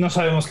y no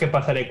sabemos qué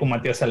pasará con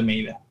Matías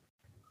Almeida.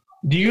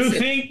 Do you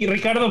think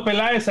Ricardo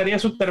Peláez haría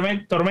su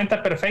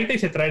tormenta perfecta y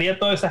se traería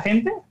toda esa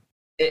gente?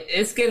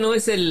 Es que no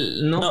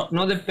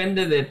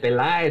depende de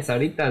Peláez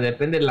ahorita,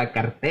 depende de la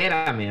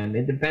cartera, man.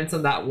 It depends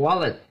on that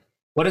wallet.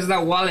 What does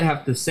that wallet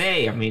have to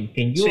say? I mean,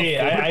 can you... Sí,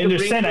 I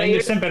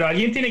understand, pero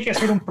alguien tiene que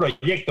hacer un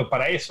proyecto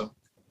para eso.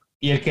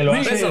 Y el que lo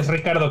hace es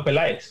Ricardo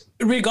Peláez.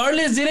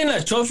 Regardless, Diren,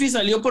 la Chofi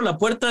salió por la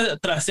puerta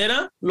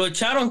trasera, lo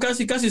echaron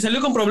casi,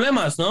 salió con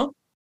problemas, ¿no?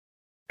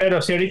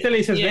 Pero si ahorita le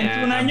dices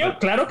 21 años,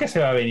 claro que se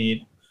va a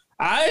venir.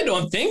 I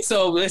don't think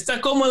so.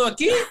 Está cómodo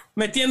aquí,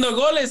 metiendo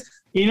goles.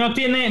 Y no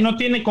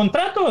tiene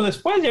contrato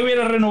después, ya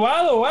hubiera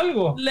renovado o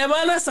algo. Le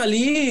van a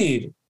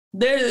salir.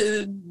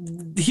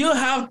 He'll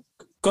have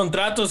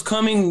contratos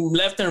coming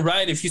left and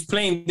right if he's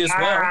playing this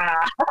well.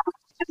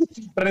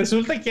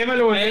 Resulta que me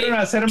lo volvieron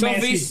a hacer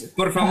Messi.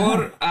 Por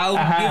favor, I'll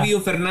give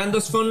you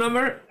Fernando's phone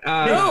number.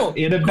 No,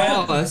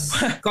 call us,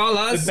 call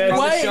the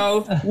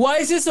show. Why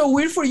is it so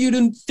weird for you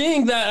to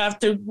think that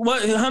after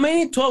how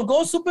many 12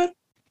 goals, Super?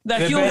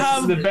 That he'll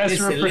have the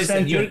best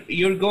representative.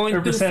 You're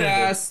going too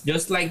fast.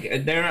 Just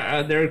like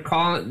they're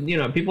calling,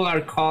 people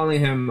are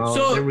calling him.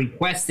 They're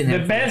requesting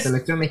him. The best. So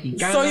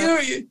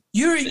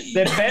you're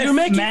the best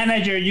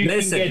manager you can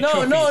get. No.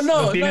 I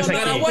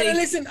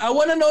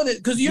want to know that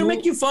because you're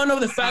making fun of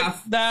the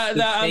fact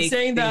that I'm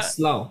saying that.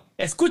 Slow.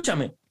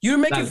 Escúchame. You're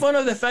making fun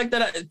of the fact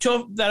that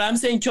I'm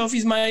saying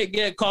Chofis might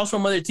get calls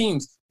from other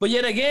teams. But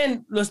yet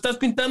again, lo estás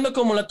pintando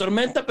como la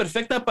tormenta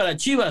perfecta para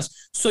Chivas.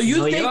 So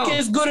you think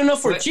it's good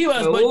enough for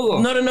Chivas,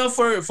 but not enough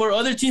for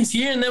other teams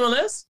here in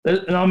MLS?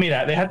 No,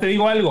 mira, déjate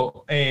digo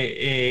algo.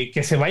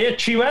 Que se vaya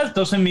Chivas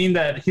doesn't mean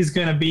that he's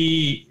gonna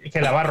be, que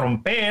la va a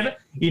romper,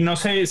 y no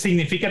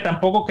significa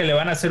tampoco que le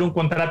van a hacer un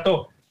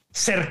contrato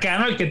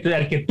cercano al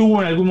que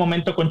tuvo en algún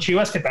momento con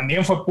Chivas, que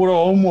también fue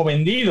puro humo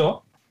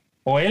vendido,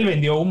 o él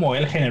vendió humo,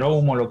 él generó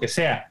humo, lo que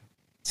sea.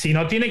 Si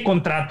no tiene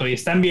contrato y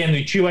están viendo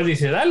y Chivas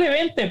dice, dale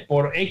 20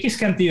 por X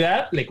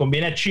cantidad, le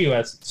conviene a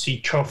Chivas. Si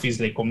Chofis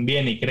le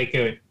conviene y cree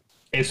que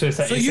eso es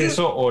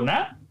eso o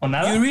nada.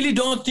 You really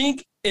don't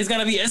think it's going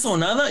to be eso o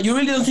nada? You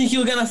really don't think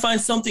he's going to find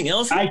something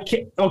else?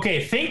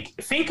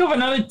 Think of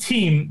another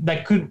team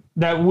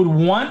that would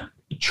want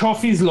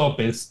Chofis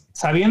López,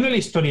 sabiendo el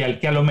historial,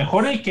 que a lo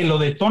mejor el que lo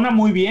detona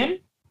muy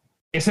bien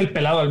es el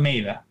Pelado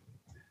Almeida.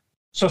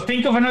 So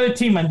think of another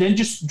team and then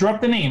just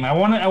drop the name. I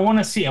want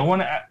to see.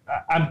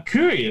 I'm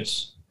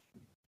curious.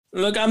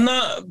 Look, I'm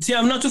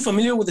not too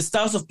familiar with the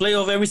styles of play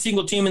of every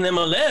single team in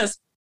MLS,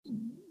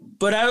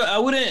 but I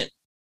wouldn't,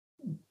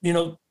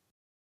 take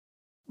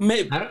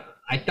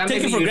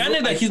it for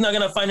granted that he's not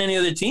going to find any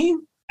other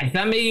team. I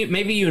thought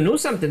maybe you knew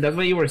something. That's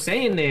what you were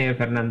saying,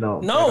 Fernando.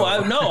 No,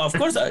 of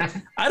course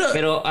I don't.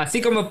 Pero así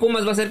como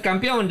Pumas va a ser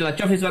campeón, la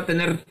Chofis va a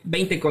tener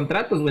 20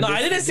 contratos. No,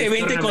 I didn't say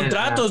 20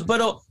 contratos,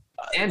 pero...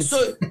 So,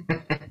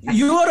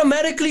 you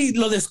automatically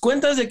lo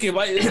descuentas de que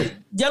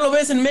ya lo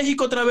ves en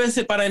México otra vez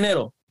para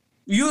enero.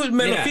 Lo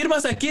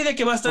firmas aquí de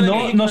que va a estar en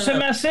México. No se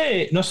me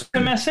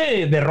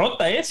hace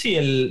derrota, si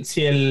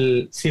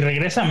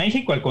regresa a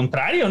México, al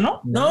contrario, ¿no?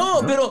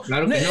 No, pero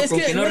claro que es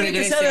que no es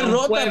que sea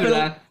derrota,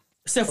 pero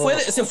se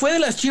fue de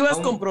las Chivas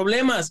con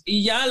problemas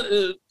y ya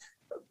el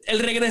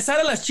regresar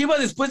a las Chivas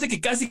después de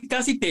que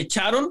casi te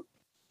echaron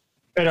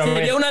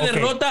sería una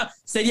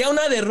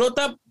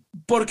derrota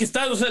porque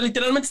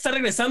literalmente está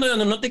regresando de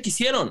donde no te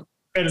quisieron.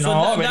 Pero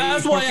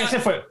 ¿por qué se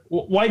fue?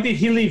 Why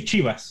did he leave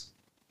Chivas?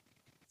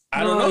 I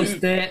don't know.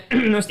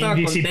 No estaba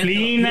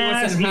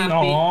indisciplinas,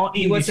 claro,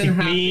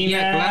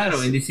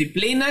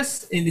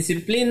 indisciplinas.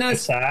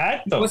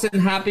 Exacto. He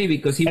wasn't happy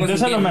because he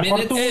wasn't. Entonces a lo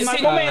mejor tuvo un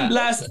mal momento.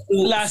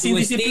 Las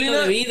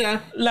indisciplinas de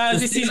vida.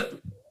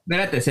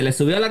 Espérate, se le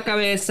subió a la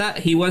cabeza.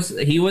 He was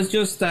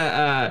just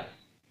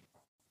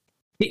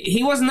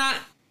he was not.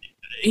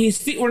 His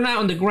feet were not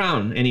on the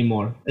ground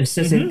anymore.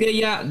 Se sentía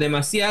ya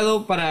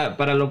demasiado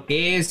para lo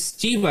que es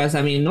Chivas.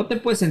 I mean, no te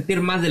puedes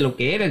sentir más de lo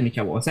que eres, mi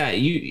chavo. O sea,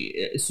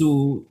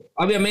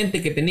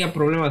 obviamente que tenía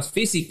problemas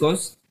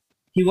físicos.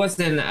 He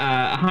wasn't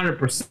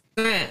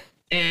 100%.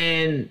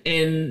 And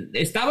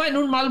estaba en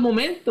un mal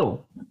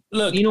momento.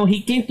 Look,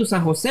 he came to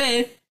San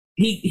Jose.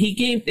 He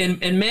came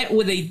and met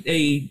with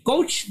a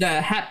coach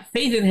that had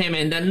faith in him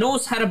and that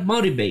knows how to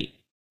motivate.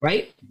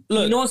 Right?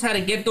 Look, he knows how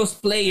to get those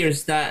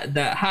players that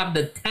have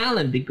the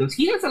talent because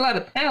he has a lot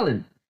of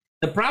talent.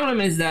 The problem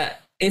is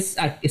that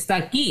está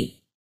aquí,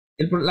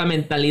 la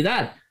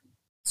mentalidad.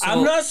 So,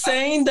 I'm not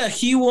saying that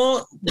he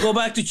won't go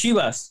back to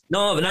Chivas.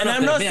 Listen.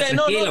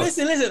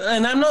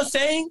 And I'm not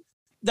saying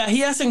that he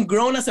hasn't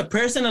grown as a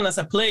person and as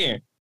a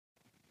player.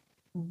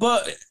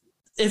 But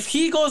if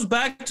he goes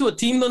back to a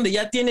team donde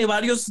ya tiene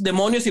varios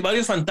demonios y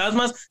varios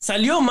fantasmas,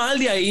 salió mal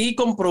de ahí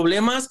con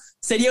problemas,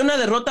 sería una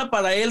derrota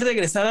para él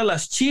regresar a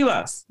las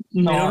Chivas.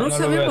 Pero no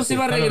sabemos si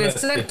va a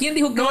regresar. ¿Quién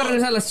dijo que va a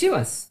regresar a las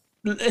Chivas?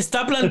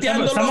 Está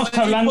planteándolo. Estamos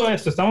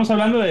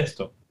hablando de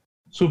esto.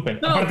 Súper.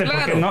 Aparte, claro.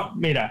 Porque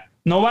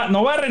no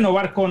va a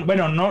renovar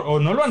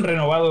no lo han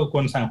renovado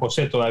con San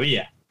José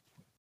todavía.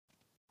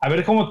 A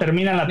ver cómo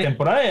termina la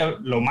temporada.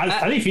 Lo mal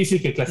está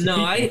difícil que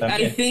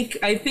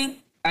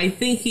clasifiquen. I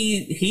think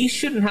he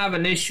shouldn't have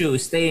an issue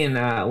staying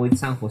with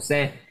San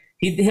Jose.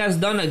 He has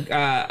done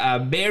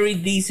a very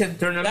decent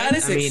tournament. That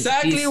is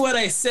exactly what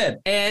I said.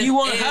 He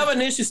won't have an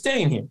issue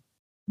staying here.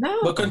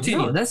 But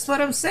continue. No, that's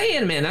what I'm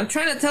saying, man. I'm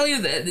trying to tell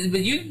you that,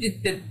 but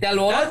te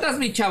alborotas,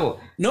 mi chavo.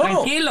 No.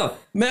 Tranquilo.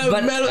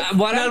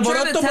 What I'm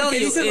trying to tell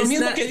you is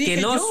que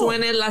no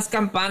suenen las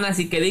campanas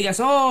y que digas,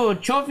 oh,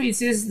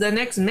 Chofis is the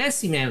next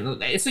Messi, man.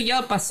 Eso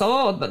ya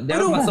pasó. Ya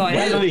pasó.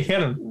 Ya lo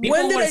dijeron.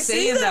 When did I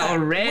say that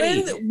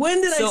already?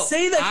 When did I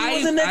say that he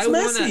was the next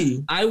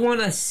Messi? I want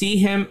to see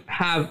him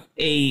have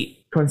a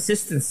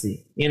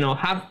consistency.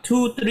 Have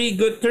 2-3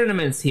 good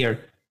tournaments here.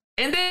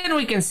 And then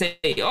we can say,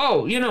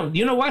 oh, you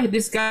know what?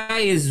 This guy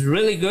is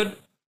really good.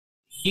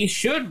 He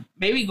should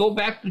maybe go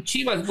back to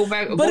Chivas, go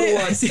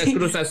to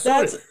Cruz Azul.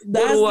 That's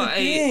the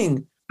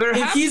thing.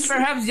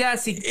 Perhaps, yeah,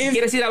 si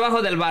quieres ir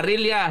abajo del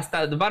barril, ya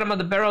hasta the bottom of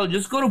the barrel,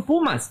 just go to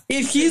Pumas.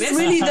 If he's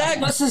really that...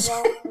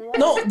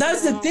 No,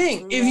 that's the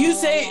thing. If you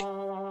say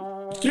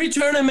 3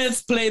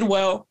 tournaments played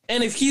well,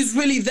 and if he's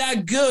really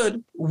that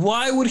good,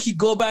 why would he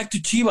go back to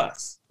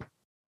Chivas?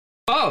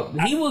 Oh,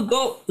 he will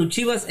go to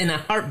Chivas in a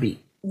heartbeat.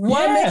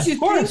 What makes you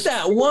think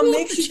that? What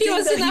makes you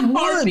think that he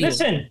would?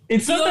 Listen,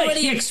 it's not like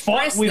he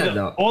fought with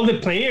all the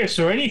players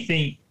or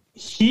anything.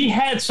 He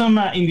had some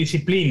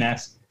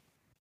indisciplinas.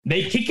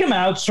 They kick him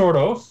out, sort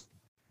of.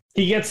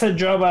 He gets a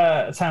job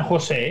at San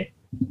Jose.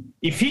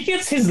 If he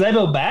gets his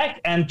level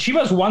back and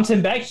Chivas wants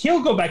him back,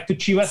 he'll go back to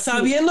Chivas.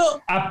 Sabiendo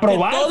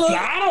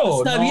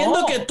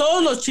que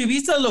todos los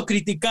chivistas lo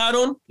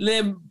criticaron,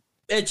 le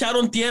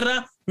echaron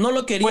tierra, no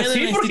lo querían en la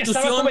institución.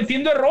 Estaba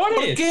cometiendo errores.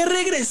 ¿Por qué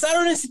regresaron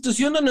a una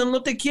institución donde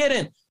no te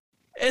quieren?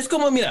 Es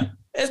como, mira,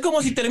 es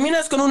como si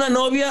terminas con una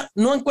novia,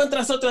 no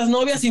encuentras otras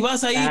novias y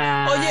vas ahí,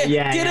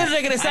 oye, ¿quieres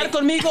regresar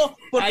conmigo?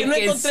 Porque no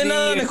encontré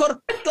nada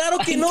mejor. Claro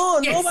que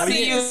no va a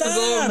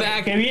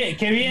regresar.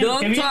 Qué bien lo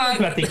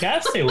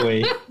platicaste,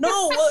 güey.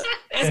 No,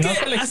 es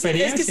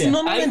que si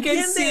no me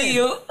entiendes.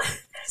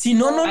 Si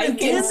no me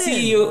entiendes.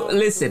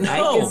 Listen, I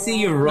can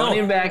see you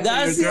running back to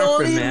your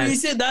girlfriend, man.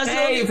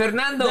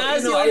 Fernando,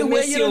 that's the only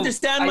way you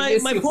understand my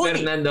point.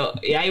 Fernando.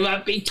 Y ahí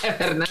va pinche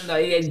Fernando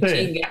ahí en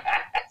chinga.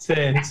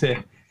 Sí.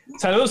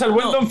 Saludos al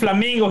buen Don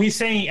Flamingo. He's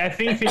saying, I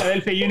think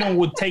Philadelphia Union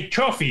would take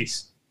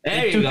trophies.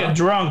 They took a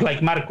drunk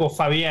like Marco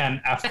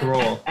Fabián after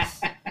all.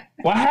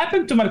 What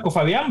happened to Marco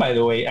Fabián, by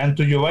the way, and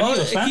to Giovanni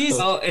Dos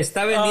Santos?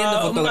 Está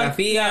vendiendo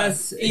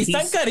fotografías. Y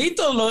están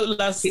caritos,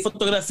 las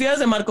fotografías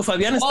de Marco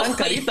Fabián están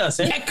caritas,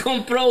 ¿eh? Ya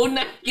compró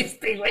una.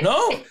 Güey. No,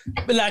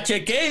 la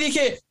chequé y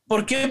dije,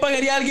 ¿por qué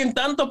pagaría alguien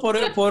tanto por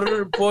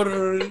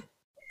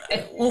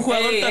un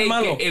jugador tan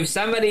malo? If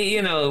somebody,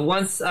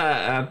 wants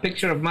a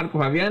picture of Marco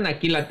Fabián,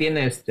 aquí la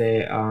tiene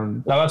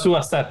La va a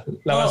subastar.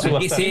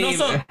 Sí, no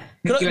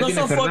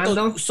son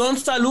fotos, son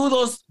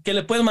saludos que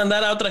le puedes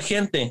mandar a otra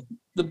gente.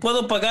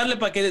 Puedo pagarle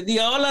para que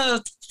diga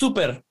hola,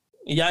 super,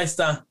 y ya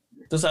está.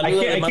 Entonces,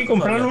 hay que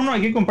comprar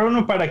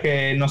uno para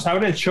que nos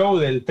abra el show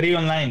del Trio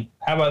Online.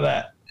 How about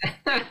that?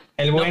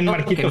 El buen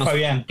Marquito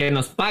Fabián. Que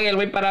nos pague el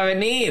güey para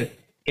venir.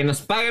 We'll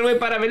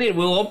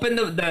open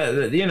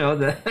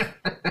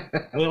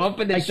we'll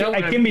open the show.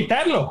 Hay que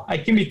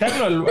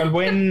invitarlo al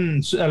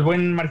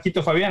buen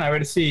Marquito Fabián a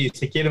ver si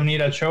se quiere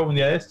unir al show un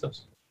día de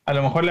estos. A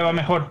lo mejor le va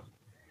mejor.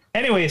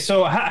 Anyway,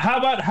 so how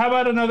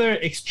about another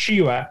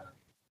ex-Chiva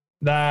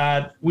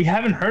that we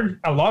haven't heard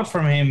a lot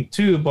from him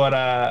too, but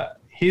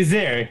he's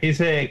there. He's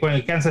con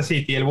el Kansas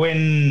City, el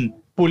buen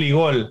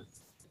Puligol.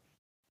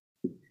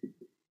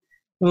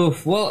 Well,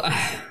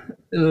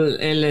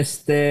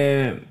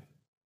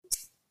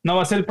 no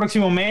va a ser el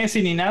próximo mes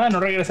y ni nada,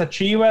 no regresa a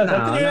Chivas.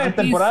 Ha tenido una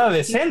temporada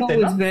decente,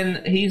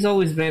 he's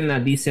always been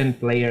a decent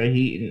player.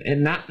 He's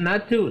not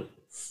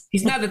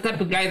the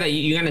type of guy that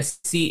you're going to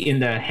see in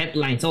the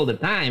headlines all the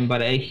time,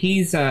 but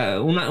he's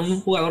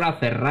un jugador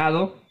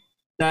aferrado.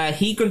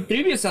 He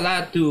contributes a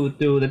lot to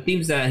the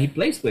teams that he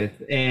plays with,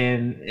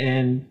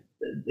 and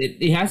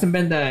it hasn't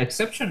been the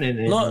exception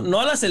no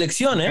a la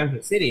selección,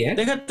 Kansas City,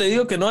 Déjate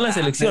digo que no a la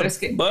selección.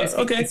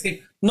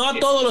 No a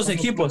todos los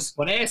equipos.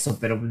 Por eso,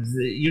 pero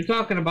you're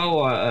talking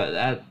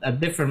about a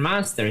different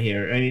monster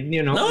here. I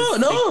mean, not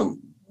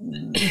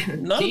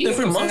a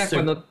different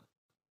monster.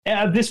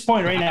 At this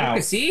point right now.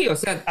 Sí, o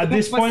sea, at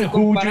this point,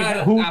 who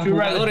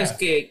jugadores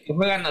que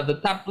juegan at the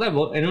top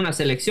level en una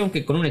selección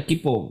que con un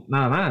equipo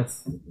nada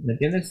más, ¿me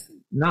entiendes?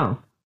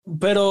 No.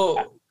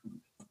 Pero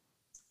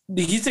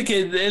dijiste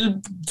que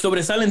él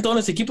sobresale en todos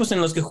los equipos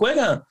en los que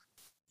juega,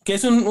 que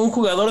es un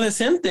jugador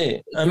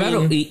decente.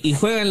 Claro, y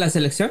juega en la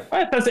selección.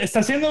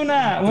 Está haciendo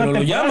una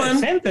temporada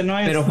decente, ¿no?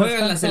 Pero juega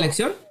en la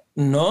selección.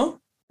 No,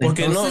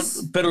 porque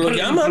entonces, no, pero lo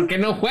llaman. Porque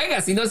no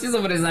juega, si no se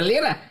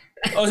sobresaliera.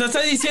 O sea,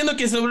 está diciendo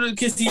que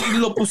si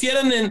lo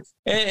pusieran en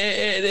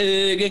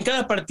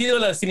cada partido,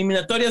 las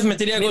eliminatorias,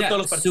 metería gol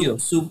todos los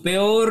partidos. Su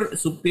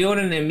peor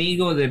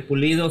enemigo de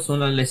Pulido son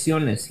las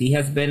lesiones. Y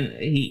a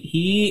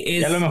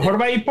lo mejor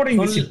va a ir por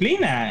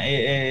indisciplina.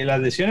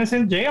 Las lesiones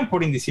llegan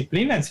por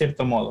indisciplina, en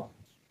cierto modo.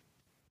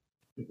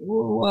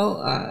 Well,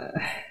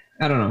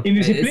 I don't know.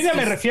 Indisciplina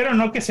me refiero,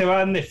 no que se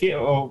van de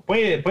fiesta, o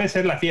puede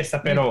ser la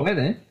fiesta, pero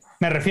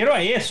me refiero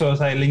a eso. O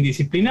sea, la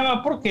indisciplina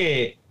va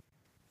porque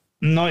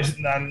no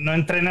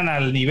entrenan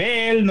al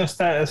nivel, no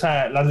está, o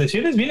sea, las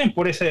lesiones vienen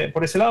por ese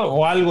lado,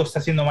 o algo está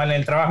haciendo mal en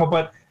el trabajo.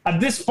 But at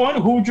this point,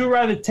 who would you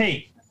rather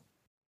take?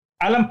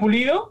 ¿Alan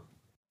Pulido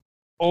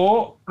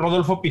o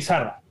Rodolfo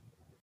Pizarro?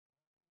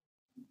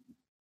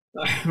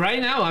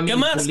 Right now, I mean,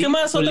 ¿Qué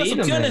más otras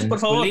Pulido, opciones, man. por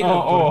favor?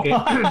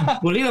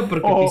 Pulido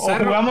porque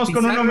Pizarro, jugamos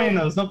con Pizarro, uno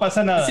menos, no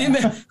pasa nada. Sí,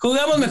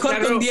 jugamos mejor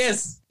Pizarro, con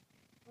 10.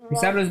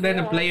 Pizarro has been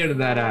a player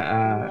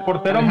that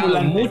Portero ha dejado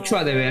ambulante. mucho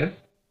a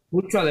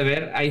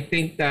deber. I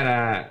think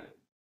that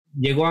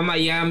llegó a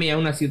Miami, a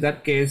una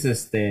ciudad que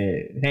es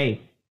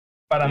hey,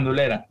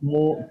 Parandulera.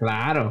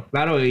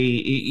 claro,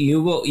 y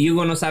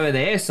Hugo no sabe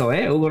de eso,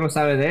 Hugo no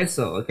sabe de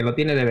eso, que lo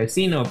tiene de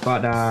vecino,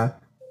 but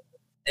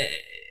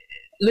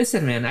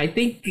listen, man,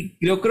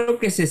 yo creo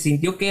que se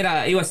sintió que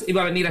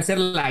iba a venir a ser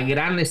la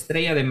gran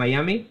estrella de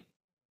Miami,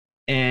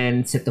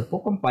 y se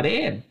topó con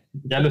pared.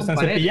 Ya lo están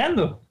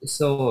cepillando.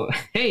 So,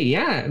 hey,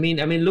 yeah, I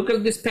mean, look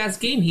at this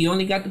past game. He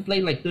only got to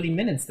play like 30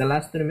 minutes, the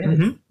last 30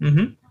 minutes.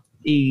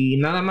 Y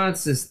nada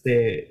más,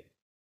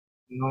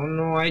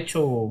 no ha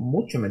hecho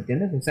mucho, ¿me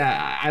entiendes? O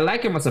sea, I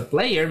like him as a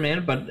player,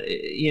 man, but,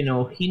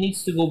 he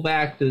needs to go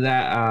back to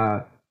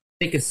that,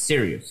 take it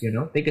serious,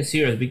 take it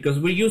serious, because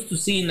we're used to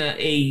seeing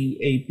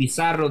a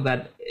Pizarro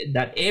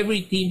that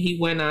every team he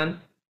went on,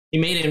 he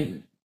made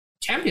him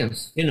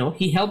champions,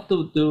 he helped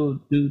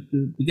to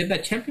get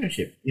that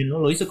championship,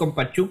 lo hizo con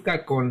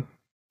Pachuca, con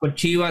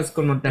Chivas,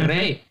 con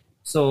Monterrey.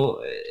 So,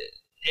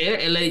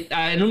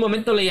 en un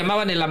momento le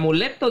llamaban el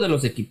amuleto de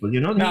los equipos,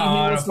 No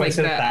puede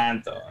ser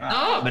tanto.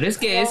 No, pero es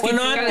que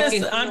bueno,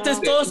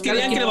 antes todos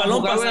querían que el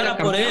balón pasara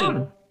por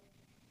él.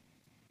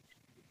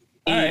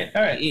 All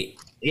right.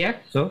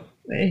 Yeah, so,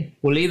 hey,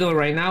 Pulido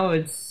right now,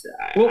 it's...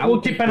 We'll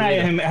keep an eye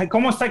on him.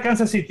 ¿Cómo está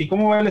Kansas City?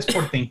 ¿Cómo va el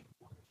Sporting?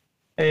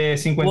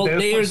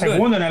 52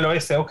 segundo en el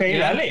oeste. Ok,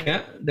 dale.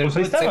 Pues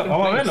ahí está,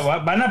 vamos a verlo.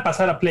 Van a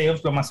pasar a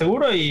playoffs lo más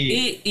seguro.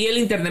 Y el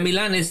Inter de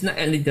Milán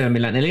el Inter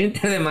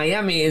de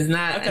Miami is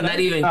not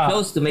even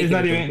close to making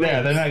it.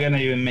 Yeah, they're not going to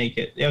even make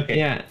it. Okay.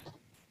 Yeah.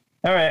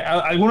 All right.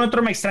 ¿Algún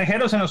otro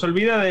extranjero se nos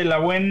olvida de la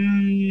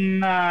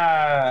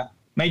buena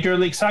Major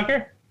League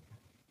Soccer?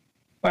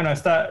 Bueno,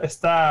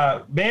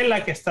 está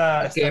Vela, que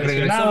está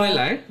regresó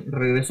Vela,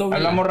 Regresó Vela.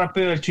 Hablamos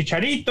rápido del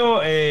Chicharito,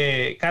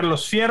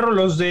 Carlos Fierro,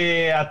 los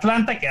de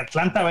Atlanta, que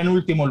Atlanta va en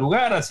último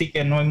lugar, así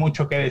que no hay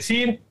mucho que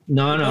decir.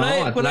 No,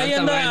 por ahí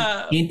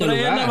anda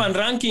Van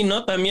Ranking,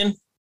 ¿no? También.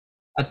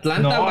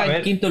 Atlanta va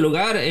en quinto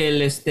lugar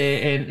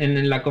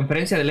en la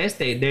conferencia del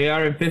este. They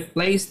are in fifth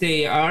place.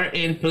 They are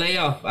in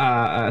playoff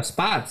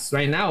spots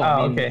right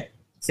now. Okay.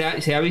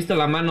 Se ha visto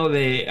la mano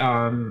de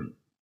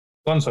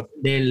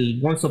del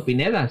Gonzo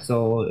Pineda.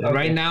 So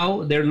right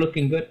now they're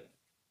looking good.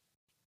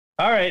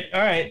 All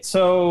right.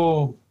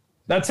 So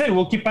that's it.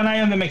 We'll keep an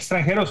eye on them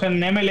extranjeros en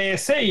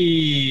MLS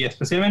y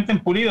especialmente en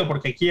Pulido,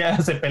 porque aquí ya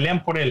se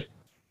pelean por él,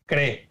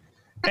 cree.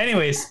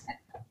 Anyways,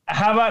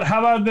 how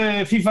about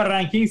the FIFA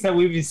rankings that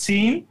we've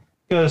seen?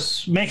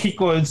 Because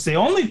Mexico is the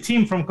only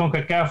team from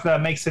CONCACAF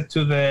that makes it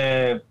to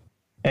the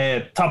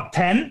top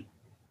 10.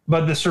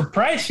 But the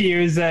surprise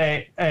here is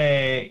that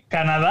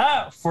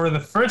Canada, for the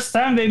first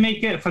time, they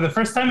make it, for the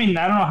first time in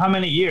I don't know how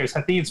many years,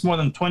 I think it's more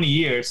than 20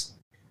 years,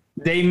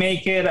 they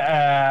make it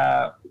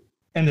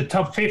in the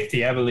top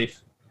 50, I believe.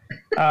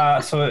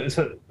 So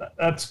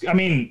that's, I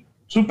mean,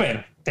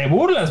 super. Te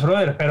burlas,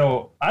 brother,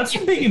 pero that's a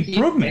big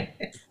improvement.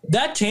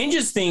 That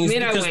changes things.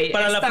 Mira, because wey,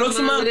 para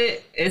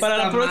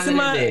la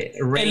próxima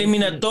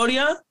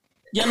eliminatoria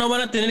ya no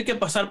van a tener que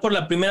pasar por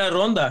la primera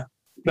ronda.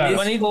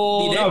 Claro.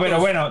 No, pero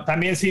bueno,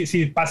 también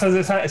si pasas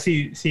de esa,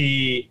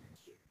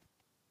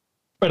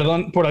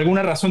 perdón, por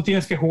alguna razón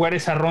tienes que jugar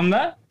esa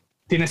ronda,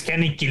 tienes que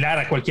aniquilar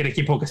a cualquier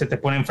equipo que se te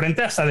pone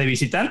enfrente, hasta de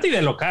visitante y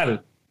de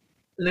local.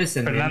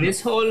 Listen, man,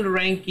 this whole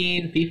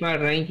ranking, FIFA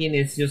ranking,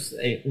 is just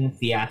un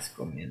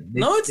fiasco, man.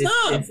 No, it's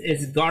not.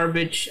 It's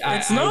garbage.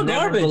 It's not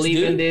garbage,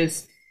 believe dude. In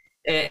this.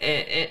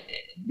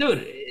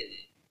 Dude,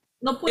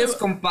 no puedes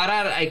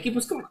comparar a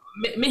equipos como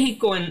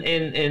México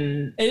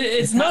en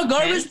It's not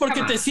garbage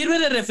porque te sirve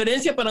de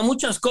referencia para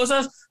muchas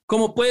cosas,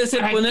 como puede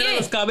ser poner a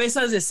los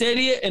cabezas de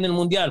serie en el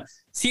Mundial.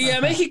 Si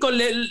a México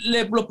le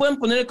lo pueden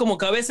poner como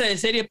cabeza de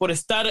serie por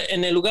estar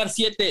en el lugar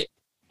 7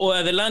 o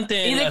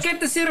adelante. ¿Y de qué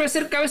te sirve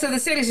ser cabeza de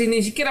serie si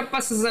ni siquiera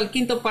pasas al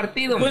quinto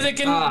partido? Pues de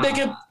que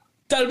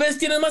tal vez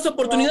tienes más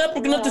oportunidad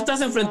porque no te estás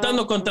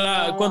enfrentando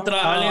contra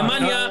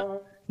Alemania.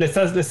 No. Le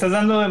estás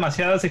dando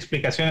demasiadas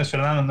explicaciones,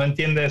 Fernando. No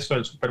entiende eso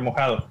el super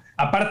mojado.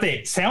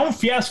 Aparte, sea un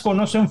fiasco o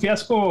no sea un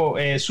fiasco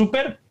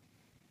super,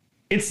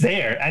 it's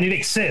there and it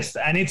exists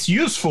and it's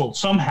useful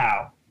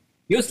somehow.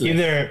 Useless.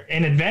 Either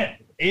an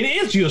event, it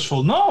is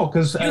useful. No,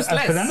 because as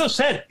Fernando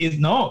said, it's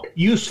no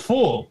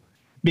useful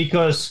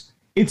because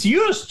it's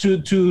used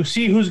to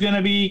see who's going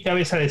to be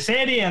cabeza de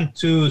serie and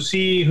to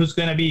see who's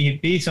going to be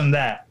this and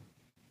that.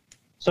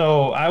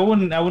 So I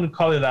wouldn't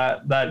call it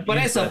that Por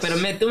useless. eso, pero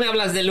tú me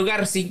hablas del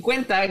lugar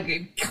 50,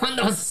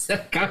 ¿cuándo vas a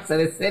ser cabeza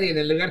de serie en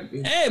el lugar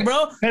 50? Hey,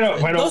 bro, pero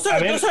those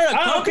are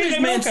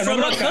accomplishments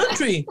from a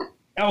country.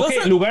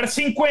 Ok, lugar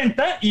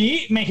 50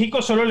 y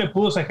México solo le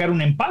pudo sacar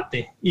un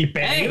empate. Y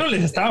peligro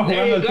les estaban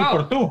jugando el tú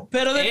por tú.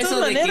 Pero de todas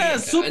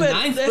maneras, súper.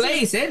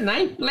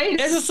 Ninth place.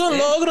 Esos son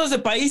logros de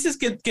países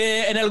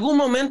que en algún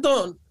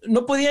momento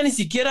no podían ni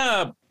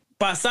siquiera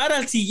pasar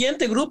al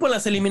siguiente grupo en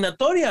las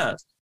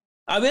eliminatorias.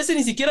 A veces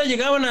ni siquiera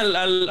llegaban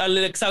al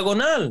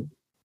hexagonal.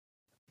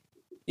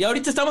 Y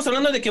ahorita estamos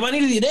hablando de que van a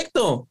ir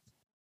directo.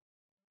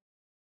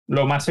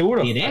 Lo más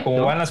seguro, ¿Directo?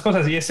 como van las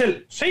cosas. Y es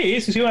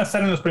sí, van a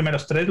estar en los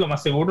primeros 3, lo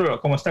más seguro,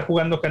 como está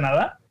jugando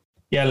Canadá.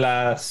 Y a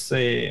las...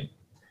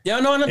 ya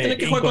no van a tener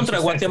que jugar contra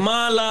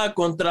Guatemala,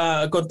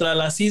 contra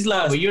las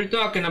islas. But you're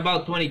talking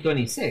about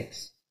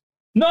 2026.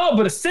 No,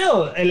 pero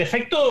still, el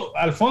efecto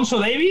Alfonso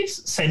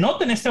Davis se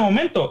nota en este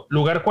momento.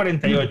 Lugar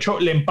 48,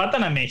 le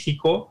empatan a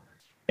México.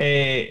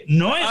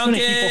 No es un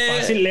equipo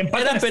fácil, le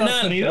empatan a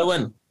Estados Unidos. Pero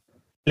bueno.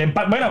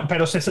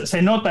 Pero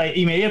se nota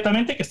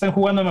inmediatamente que están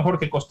jugando mejor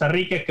que Costa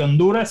Rica, que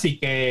Honduras y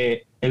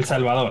que El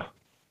Salvador.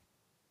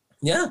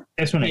 Yeah.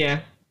 Es un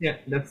Yeah.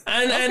 That's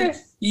And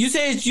you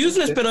say it's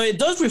useless, but it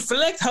does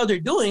reflect how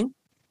they're doing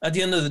at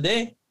the end of the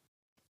day.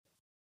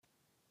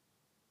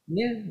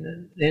 Yeah,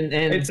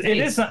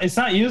 it's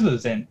not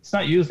useless then. It's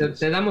not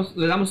useless. Le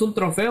damos un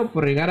trofeo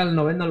por llegar al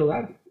 9º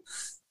lugar.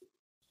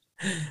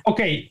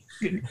 Okay,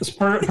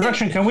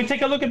 production, can we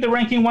take a look at the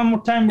ranking one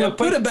more time? Yeah,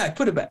 put it back.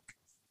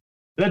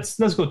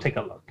 Let's go take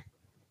a look.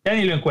 Ya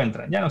ni lo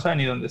encuentran, ya no saben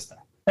ni dónde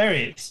está. There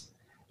it is.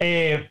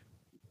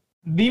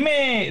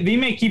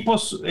 Dime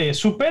equipos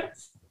super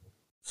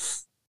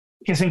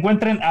que se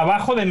encuentren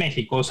abajo de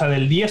México, o sea,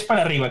 del 10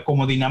 para arriba,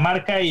 como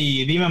Dinamarca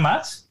y dime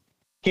más,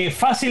 que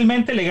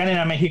fácilmente le ganen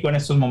a México en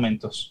estos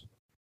momentos.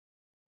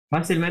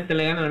 ¿Fácilmente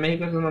le ganan a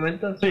México en estos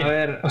momentos? Sí. A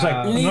ver, o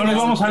sea, no los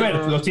vamos a ver,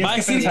 los tienes va a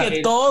que decir pensar.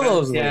 que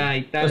todos, Francia,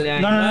 Italia,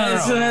 No.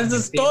 Eso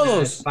es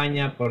todos.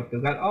 España,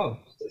 Portugal.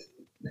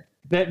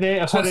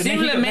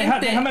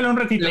 Posiblemente déjamelo un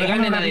ratito, le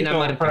ganen a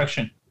Dinamarca.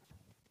 Production.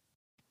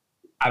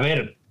 A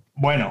ver,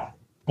 bueno,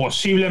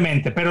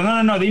 posiblemente, pero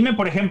no, dime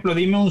por ejemplo,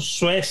 dime un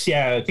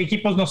Suecia, ¿qué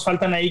equipos nos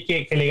faltan ahí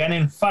que le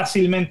ganen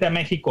fácilmente a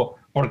México?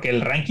 Porque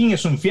el ranking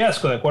es un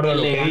fiasco, de acuerdo a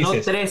lo que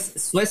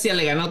dices. Suecia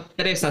le ganó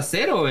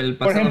 3-0 el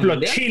pasado por ejemplo,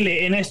 mundial.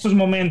 Chile en estos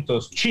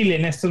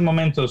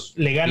momentos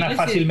le gana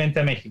fácilmente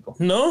a México.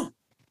 No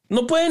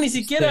puede ni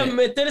siquiera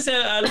meterse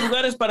a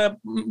lugares para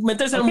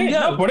meterse al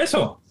mundial. No, por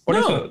eso.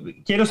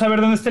 Quiero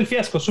saber dónde está el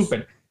fiasco,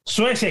 súper.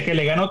 Suecia, que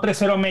le ganó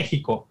 3-0 a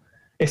México,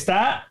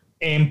 está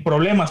en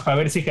problemas para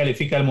ver si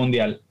califica al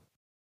mundial.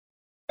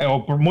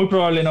 O muy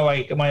probable no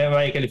vaya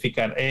a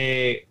calificar.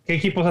 ¿Qué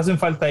equipos hacen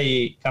falta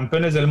ahí?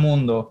 Campeones del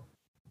mundo.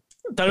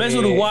 Tal vez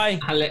Uruguay.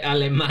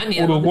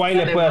 Alemania. Uruguay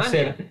le puede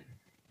hacer.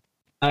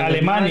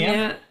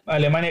 Alemania.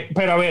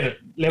 Pero a ver,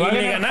 ¿le va a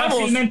ganar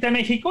fácilmente a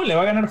México? ¿Le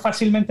va a ganar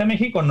fácilmente a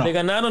México? No. Le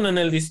ganaron en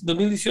el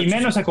 2018. Y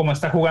menos a como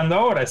está jugando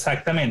ahora,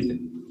 exactamente.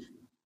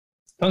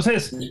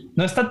 Entonces,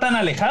 no está tan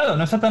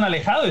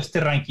alejado este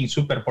ranking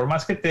super, por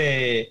más que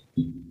te...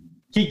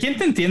 ¿Quién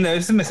te entiende? A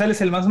veces me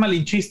sales el más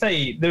malinchista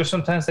y there's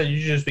sometimes that you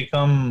just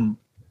become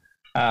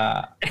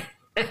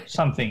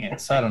something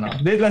else. I don't know.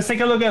 Let's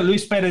take a look at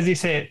Luis Pérez.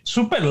 Dice,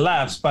 super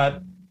laughs,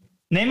 but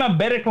name a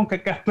better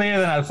CONCACAF player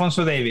than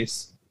Alfonso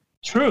Davis.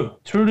 True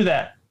to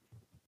that.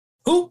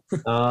 Who?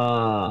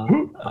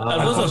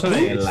 Alfonso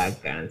Davis. La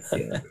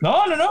canción.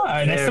 No.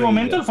 En este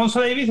momento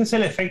Alfonso Davis es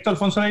el efecto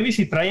Alfonso Davis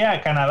y trae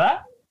a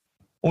Canadá,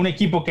 un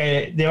equipo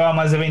que lleva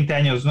más de 20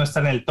 años no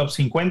está en el top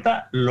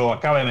 50, lo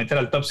acaba de meter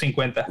al top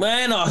 50.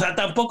 Bueno, o sea,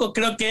 tampoco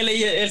creo que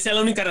él sea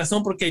la única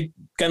razón porque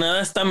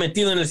Canadá está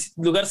metido en el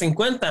lugar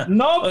 50.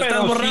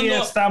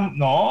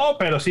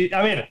 Pero sí.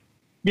 A ver,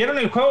 ¿vieron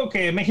el juego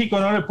que México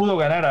no le pudo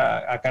ganar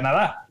a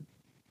Canadá?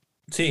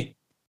 Sí.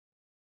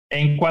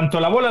 En cuanto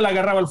la bola la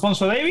agarraba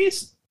Alfonso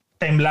Davis,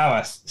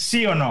 temblabas,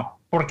 ¿sí o no?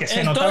 Porque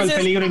se notaba el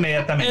peligro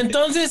inmediatamente.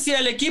 Entonces, si a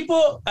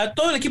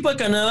todo el equipo de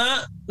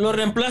Canadá lo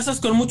reemplazas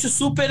con muchos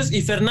supers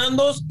y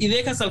Fernandos y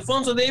dejas a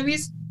Alfonso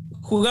Davis,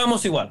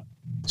 jugamos igual.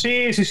 Sí,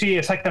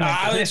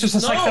 exactamente. Eso es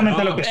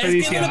exactamente lo que estoy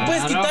diciendo. Es que no le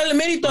puedes quitar el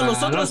mérito a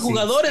los otros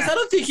jugadores. I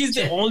don't think he's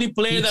the only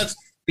player that's...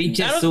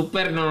 Pinche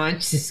super, no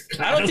manches.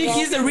 I don't think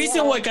he's the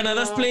reason why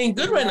Canada's playing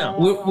good right now.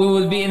 We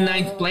will be in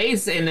 9th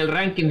place en el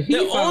ranking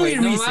FIFA, only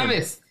no reason.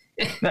 mames.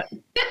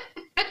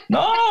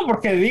 No,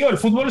 porque digo, el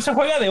fútbol se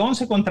juega de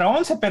 11 contra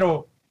 11,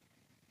 pero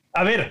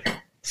a ver,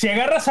 si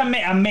agarras a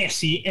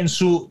Messi en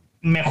su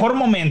mejor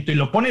momento y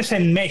lo pones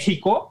en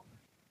México,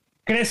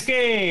 ¿crees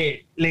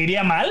que le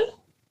iría mal?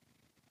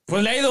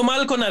 Pues le ha ido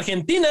mal con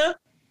Argentina.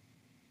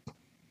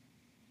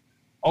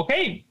 Ok,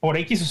 por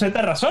X o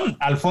Z razón.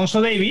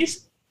 Alfonso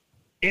Davis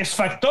es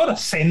factor,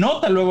 se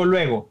nota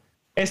luego.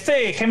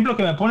 Este ejemplo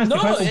que me pones que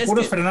juega con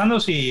puros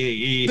Fernandos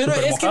y pero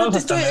es que no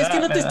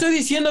te estoy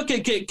diciendo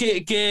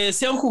que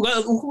sea un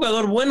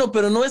jugador bueno,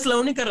 pero no es la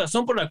única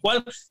razón por la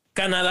cual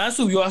Canadá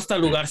subió hasta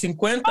el lugar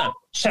 50.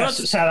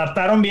 Se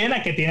adaptaron bien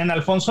a que tienen a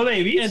Alfonso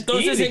Davis.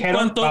 Entonces, y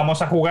dijeron,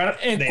 vamos a jugar.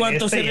 En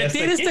cuanto se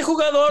retire este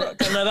jugador,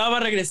 Canadá va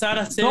a regresar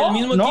a ser el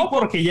mismo equipo. No,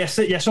 porque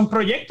ya son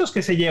proyectos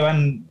que se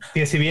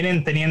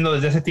vienen teniendo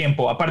desde ese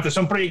tiempo. Aparte,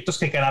 son proyectos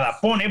que Canadá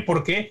pone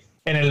porque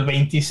en el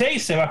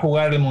 26 se va a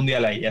jugar el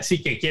Mundial ahí.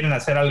 Así que quieren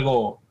hacer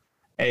algo.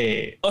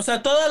 O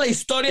sea, toda la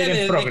historia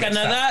de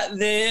Canadá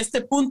de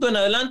este punto en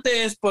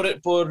adelante es por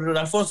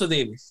Alphonso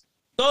Davies.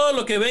 Todo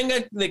lo que venga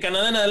de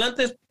Canadá en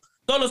adelante es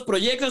todos los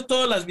proyectos,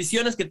 todas las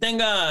visiones que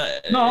tenga.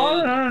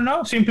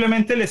 No.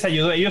 Simplemente les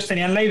ayudó. Ellos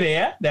tenían la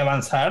idea de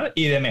avanzar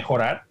y de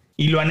mejorar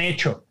y lo han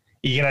hecho.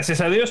 Y gracias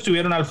a Dios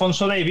tuvieron a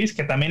Alphonso Davies,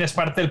 que también es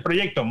parte del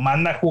proyecto.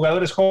 Manda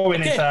jugadores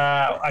jóvenes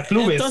a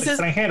clubes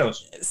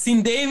extranjeros.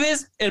 Sin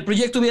Davies, el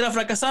proyecto hubiera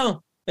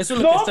fracasado. Eso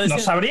es lo que está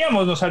diciendo.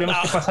 No sabríamos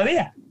qué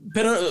pasaría.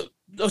 Pero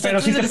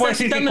sí te puedo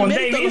decir que con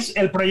Davies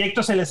el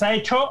proyecto se les ha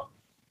hecho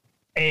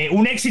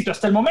un éxito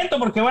hasta el momento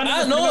porque van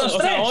a los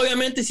tres.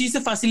 Obviamente sí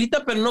se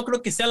facilita, pero no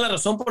creo que sea la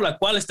razón por la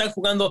cual están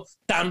jugando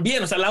tan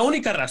bien. O sea, la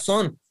única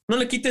razón. No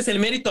le quites el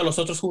mérito a los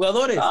otros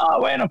jugadores.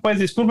 Bueno, pues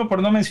disculpe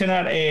por no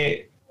mencionar.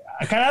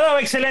 Canadá va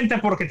excelente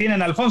porque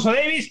tienen a Alphonso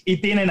Davies y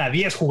tienen a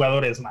 10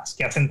 jugadores más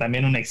que hacen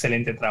también un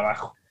excelente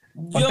trabajo.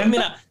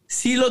 Mira,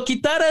 si lo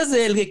quitaras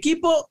del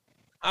equipo,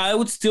 I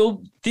would still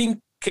think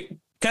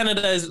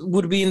Canada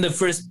would be in the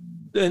first,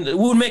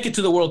 would make it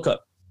to the World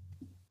Cup.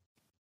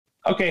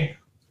 Okay,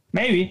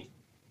 maybe.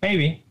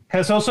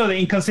 Has also the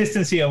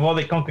inconsistency of all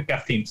the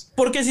CONCACAF teams.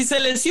 Porque si se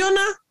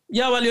lesiona,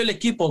 ya valió el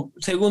equipo,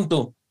 según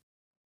tú.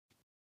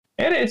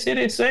 It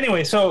is. So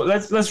anyway, so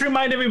let's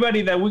remind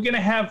everybody that we're going to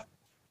have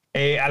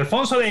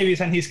Alphonso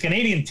Davies and his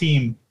Canadian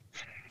team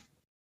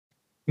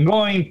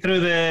going through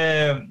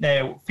the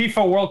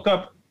FIFA World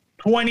Cup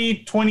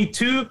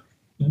 2022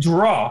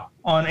 draw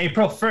on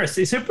April 1st.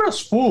 It's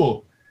April's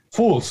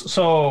Fools.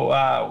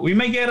 So we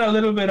may get a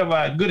little bit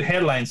of good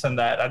headlines on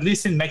that, at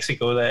least in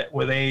Mexico,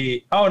 where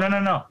they... Oh,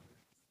 no.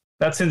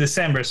 That's in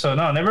December. So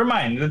no, never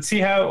mind. Let's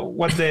see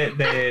what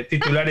the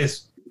titular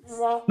is.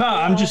 No,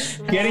 I'm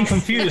just getting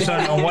confused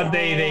on what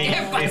they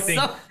think.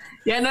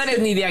 Ya no eres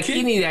ni de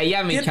aquí ni de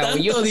allá, mi chavo.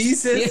 ¿Qué tanto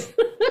dices?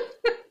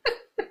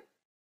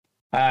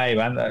 Ay,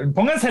 banda.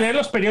 Pónganse a leer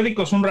los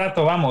periódicos un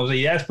rato, vamos,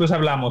 y ya después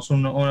hablamos.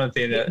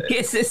 ¿Qué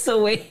es eso,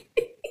 güey?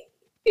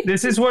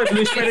 This is what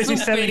Luis Pérez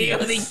is telling you.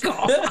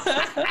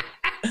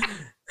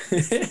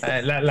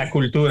 La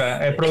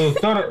cultura. El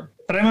productor,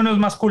 tráeme unos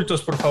más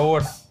cultos, por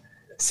favor.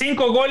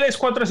 5 goles,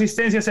 4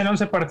 asistencias en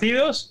 11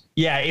 partidos.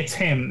 Yeah, it's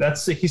him.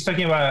 He's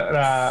talking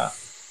about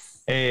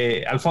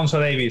Alphonso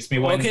Davies, mi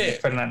buen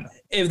Fernando.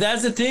 If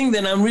that's the thing,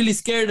 then I'm really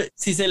scared.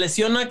 Si se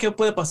lesiona, ¿qué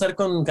puede pasar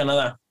con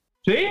Canadá?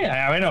 Sí,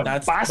 bueno,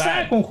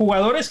 pasa con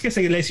jugadores que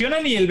se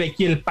lesionan y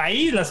el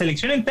país, la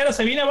selección entera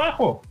se viene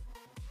abajo.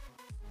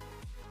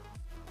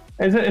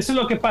 Eso es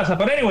lo que pasa.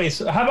 But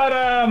anyways, how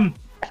about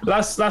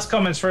last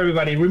comments for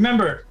everybody?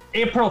 Remember,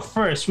 April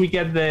 1st, we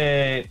get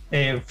the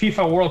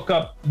FIFA World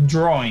Cup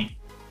drawing.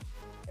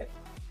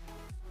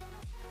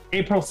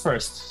 April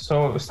 1st.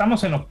 So,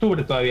 estamos en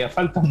octubre todavía.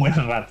 Falta un buen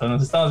rato.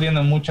 Nos estamos viendo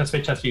en muchas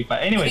fechas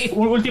FIFA. Anyways,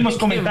 últimos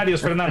comentarios,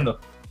 Fernando.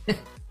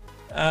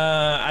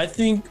 I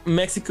think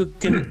Mexico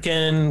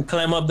can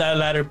climb up that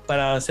ladder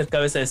para ser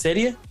cabeza de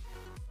serie.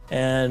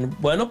 And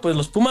bueno, pues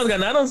los Pumas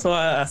ganaron, so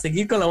a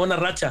seguir con la buena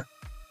racha.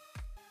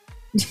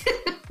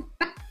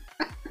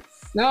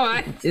 No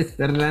manches,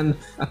 Fernando.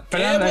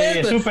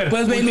 Súper.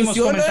 Pues últimos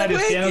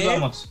comentarios, que ya nos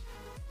vamos.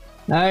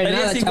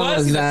 It's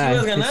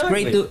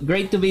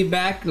great to be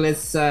back.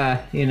 Let's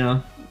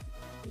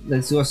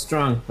let's go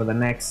strong for the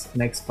next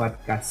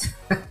podcast.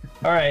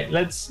 All right,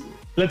 let's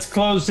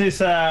close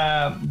this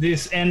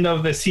end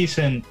of the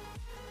season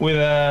with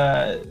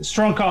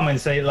strong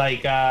comments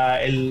like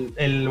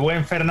el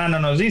buen Fernando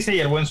nos dice y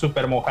el buen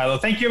Super Mojado.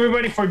 Thank you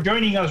everybody for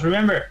joining us.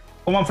 Remember,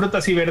 coman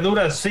frutas y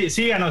verduras.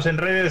 Síganos en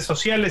redes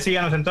sociales,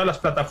 síganos en todas las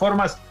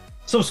plataformas.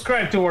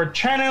 Subscribe to our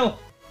channel.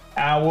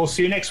 We'll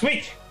see you next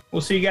week.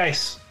 We'll see you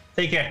guys.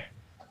 Take care.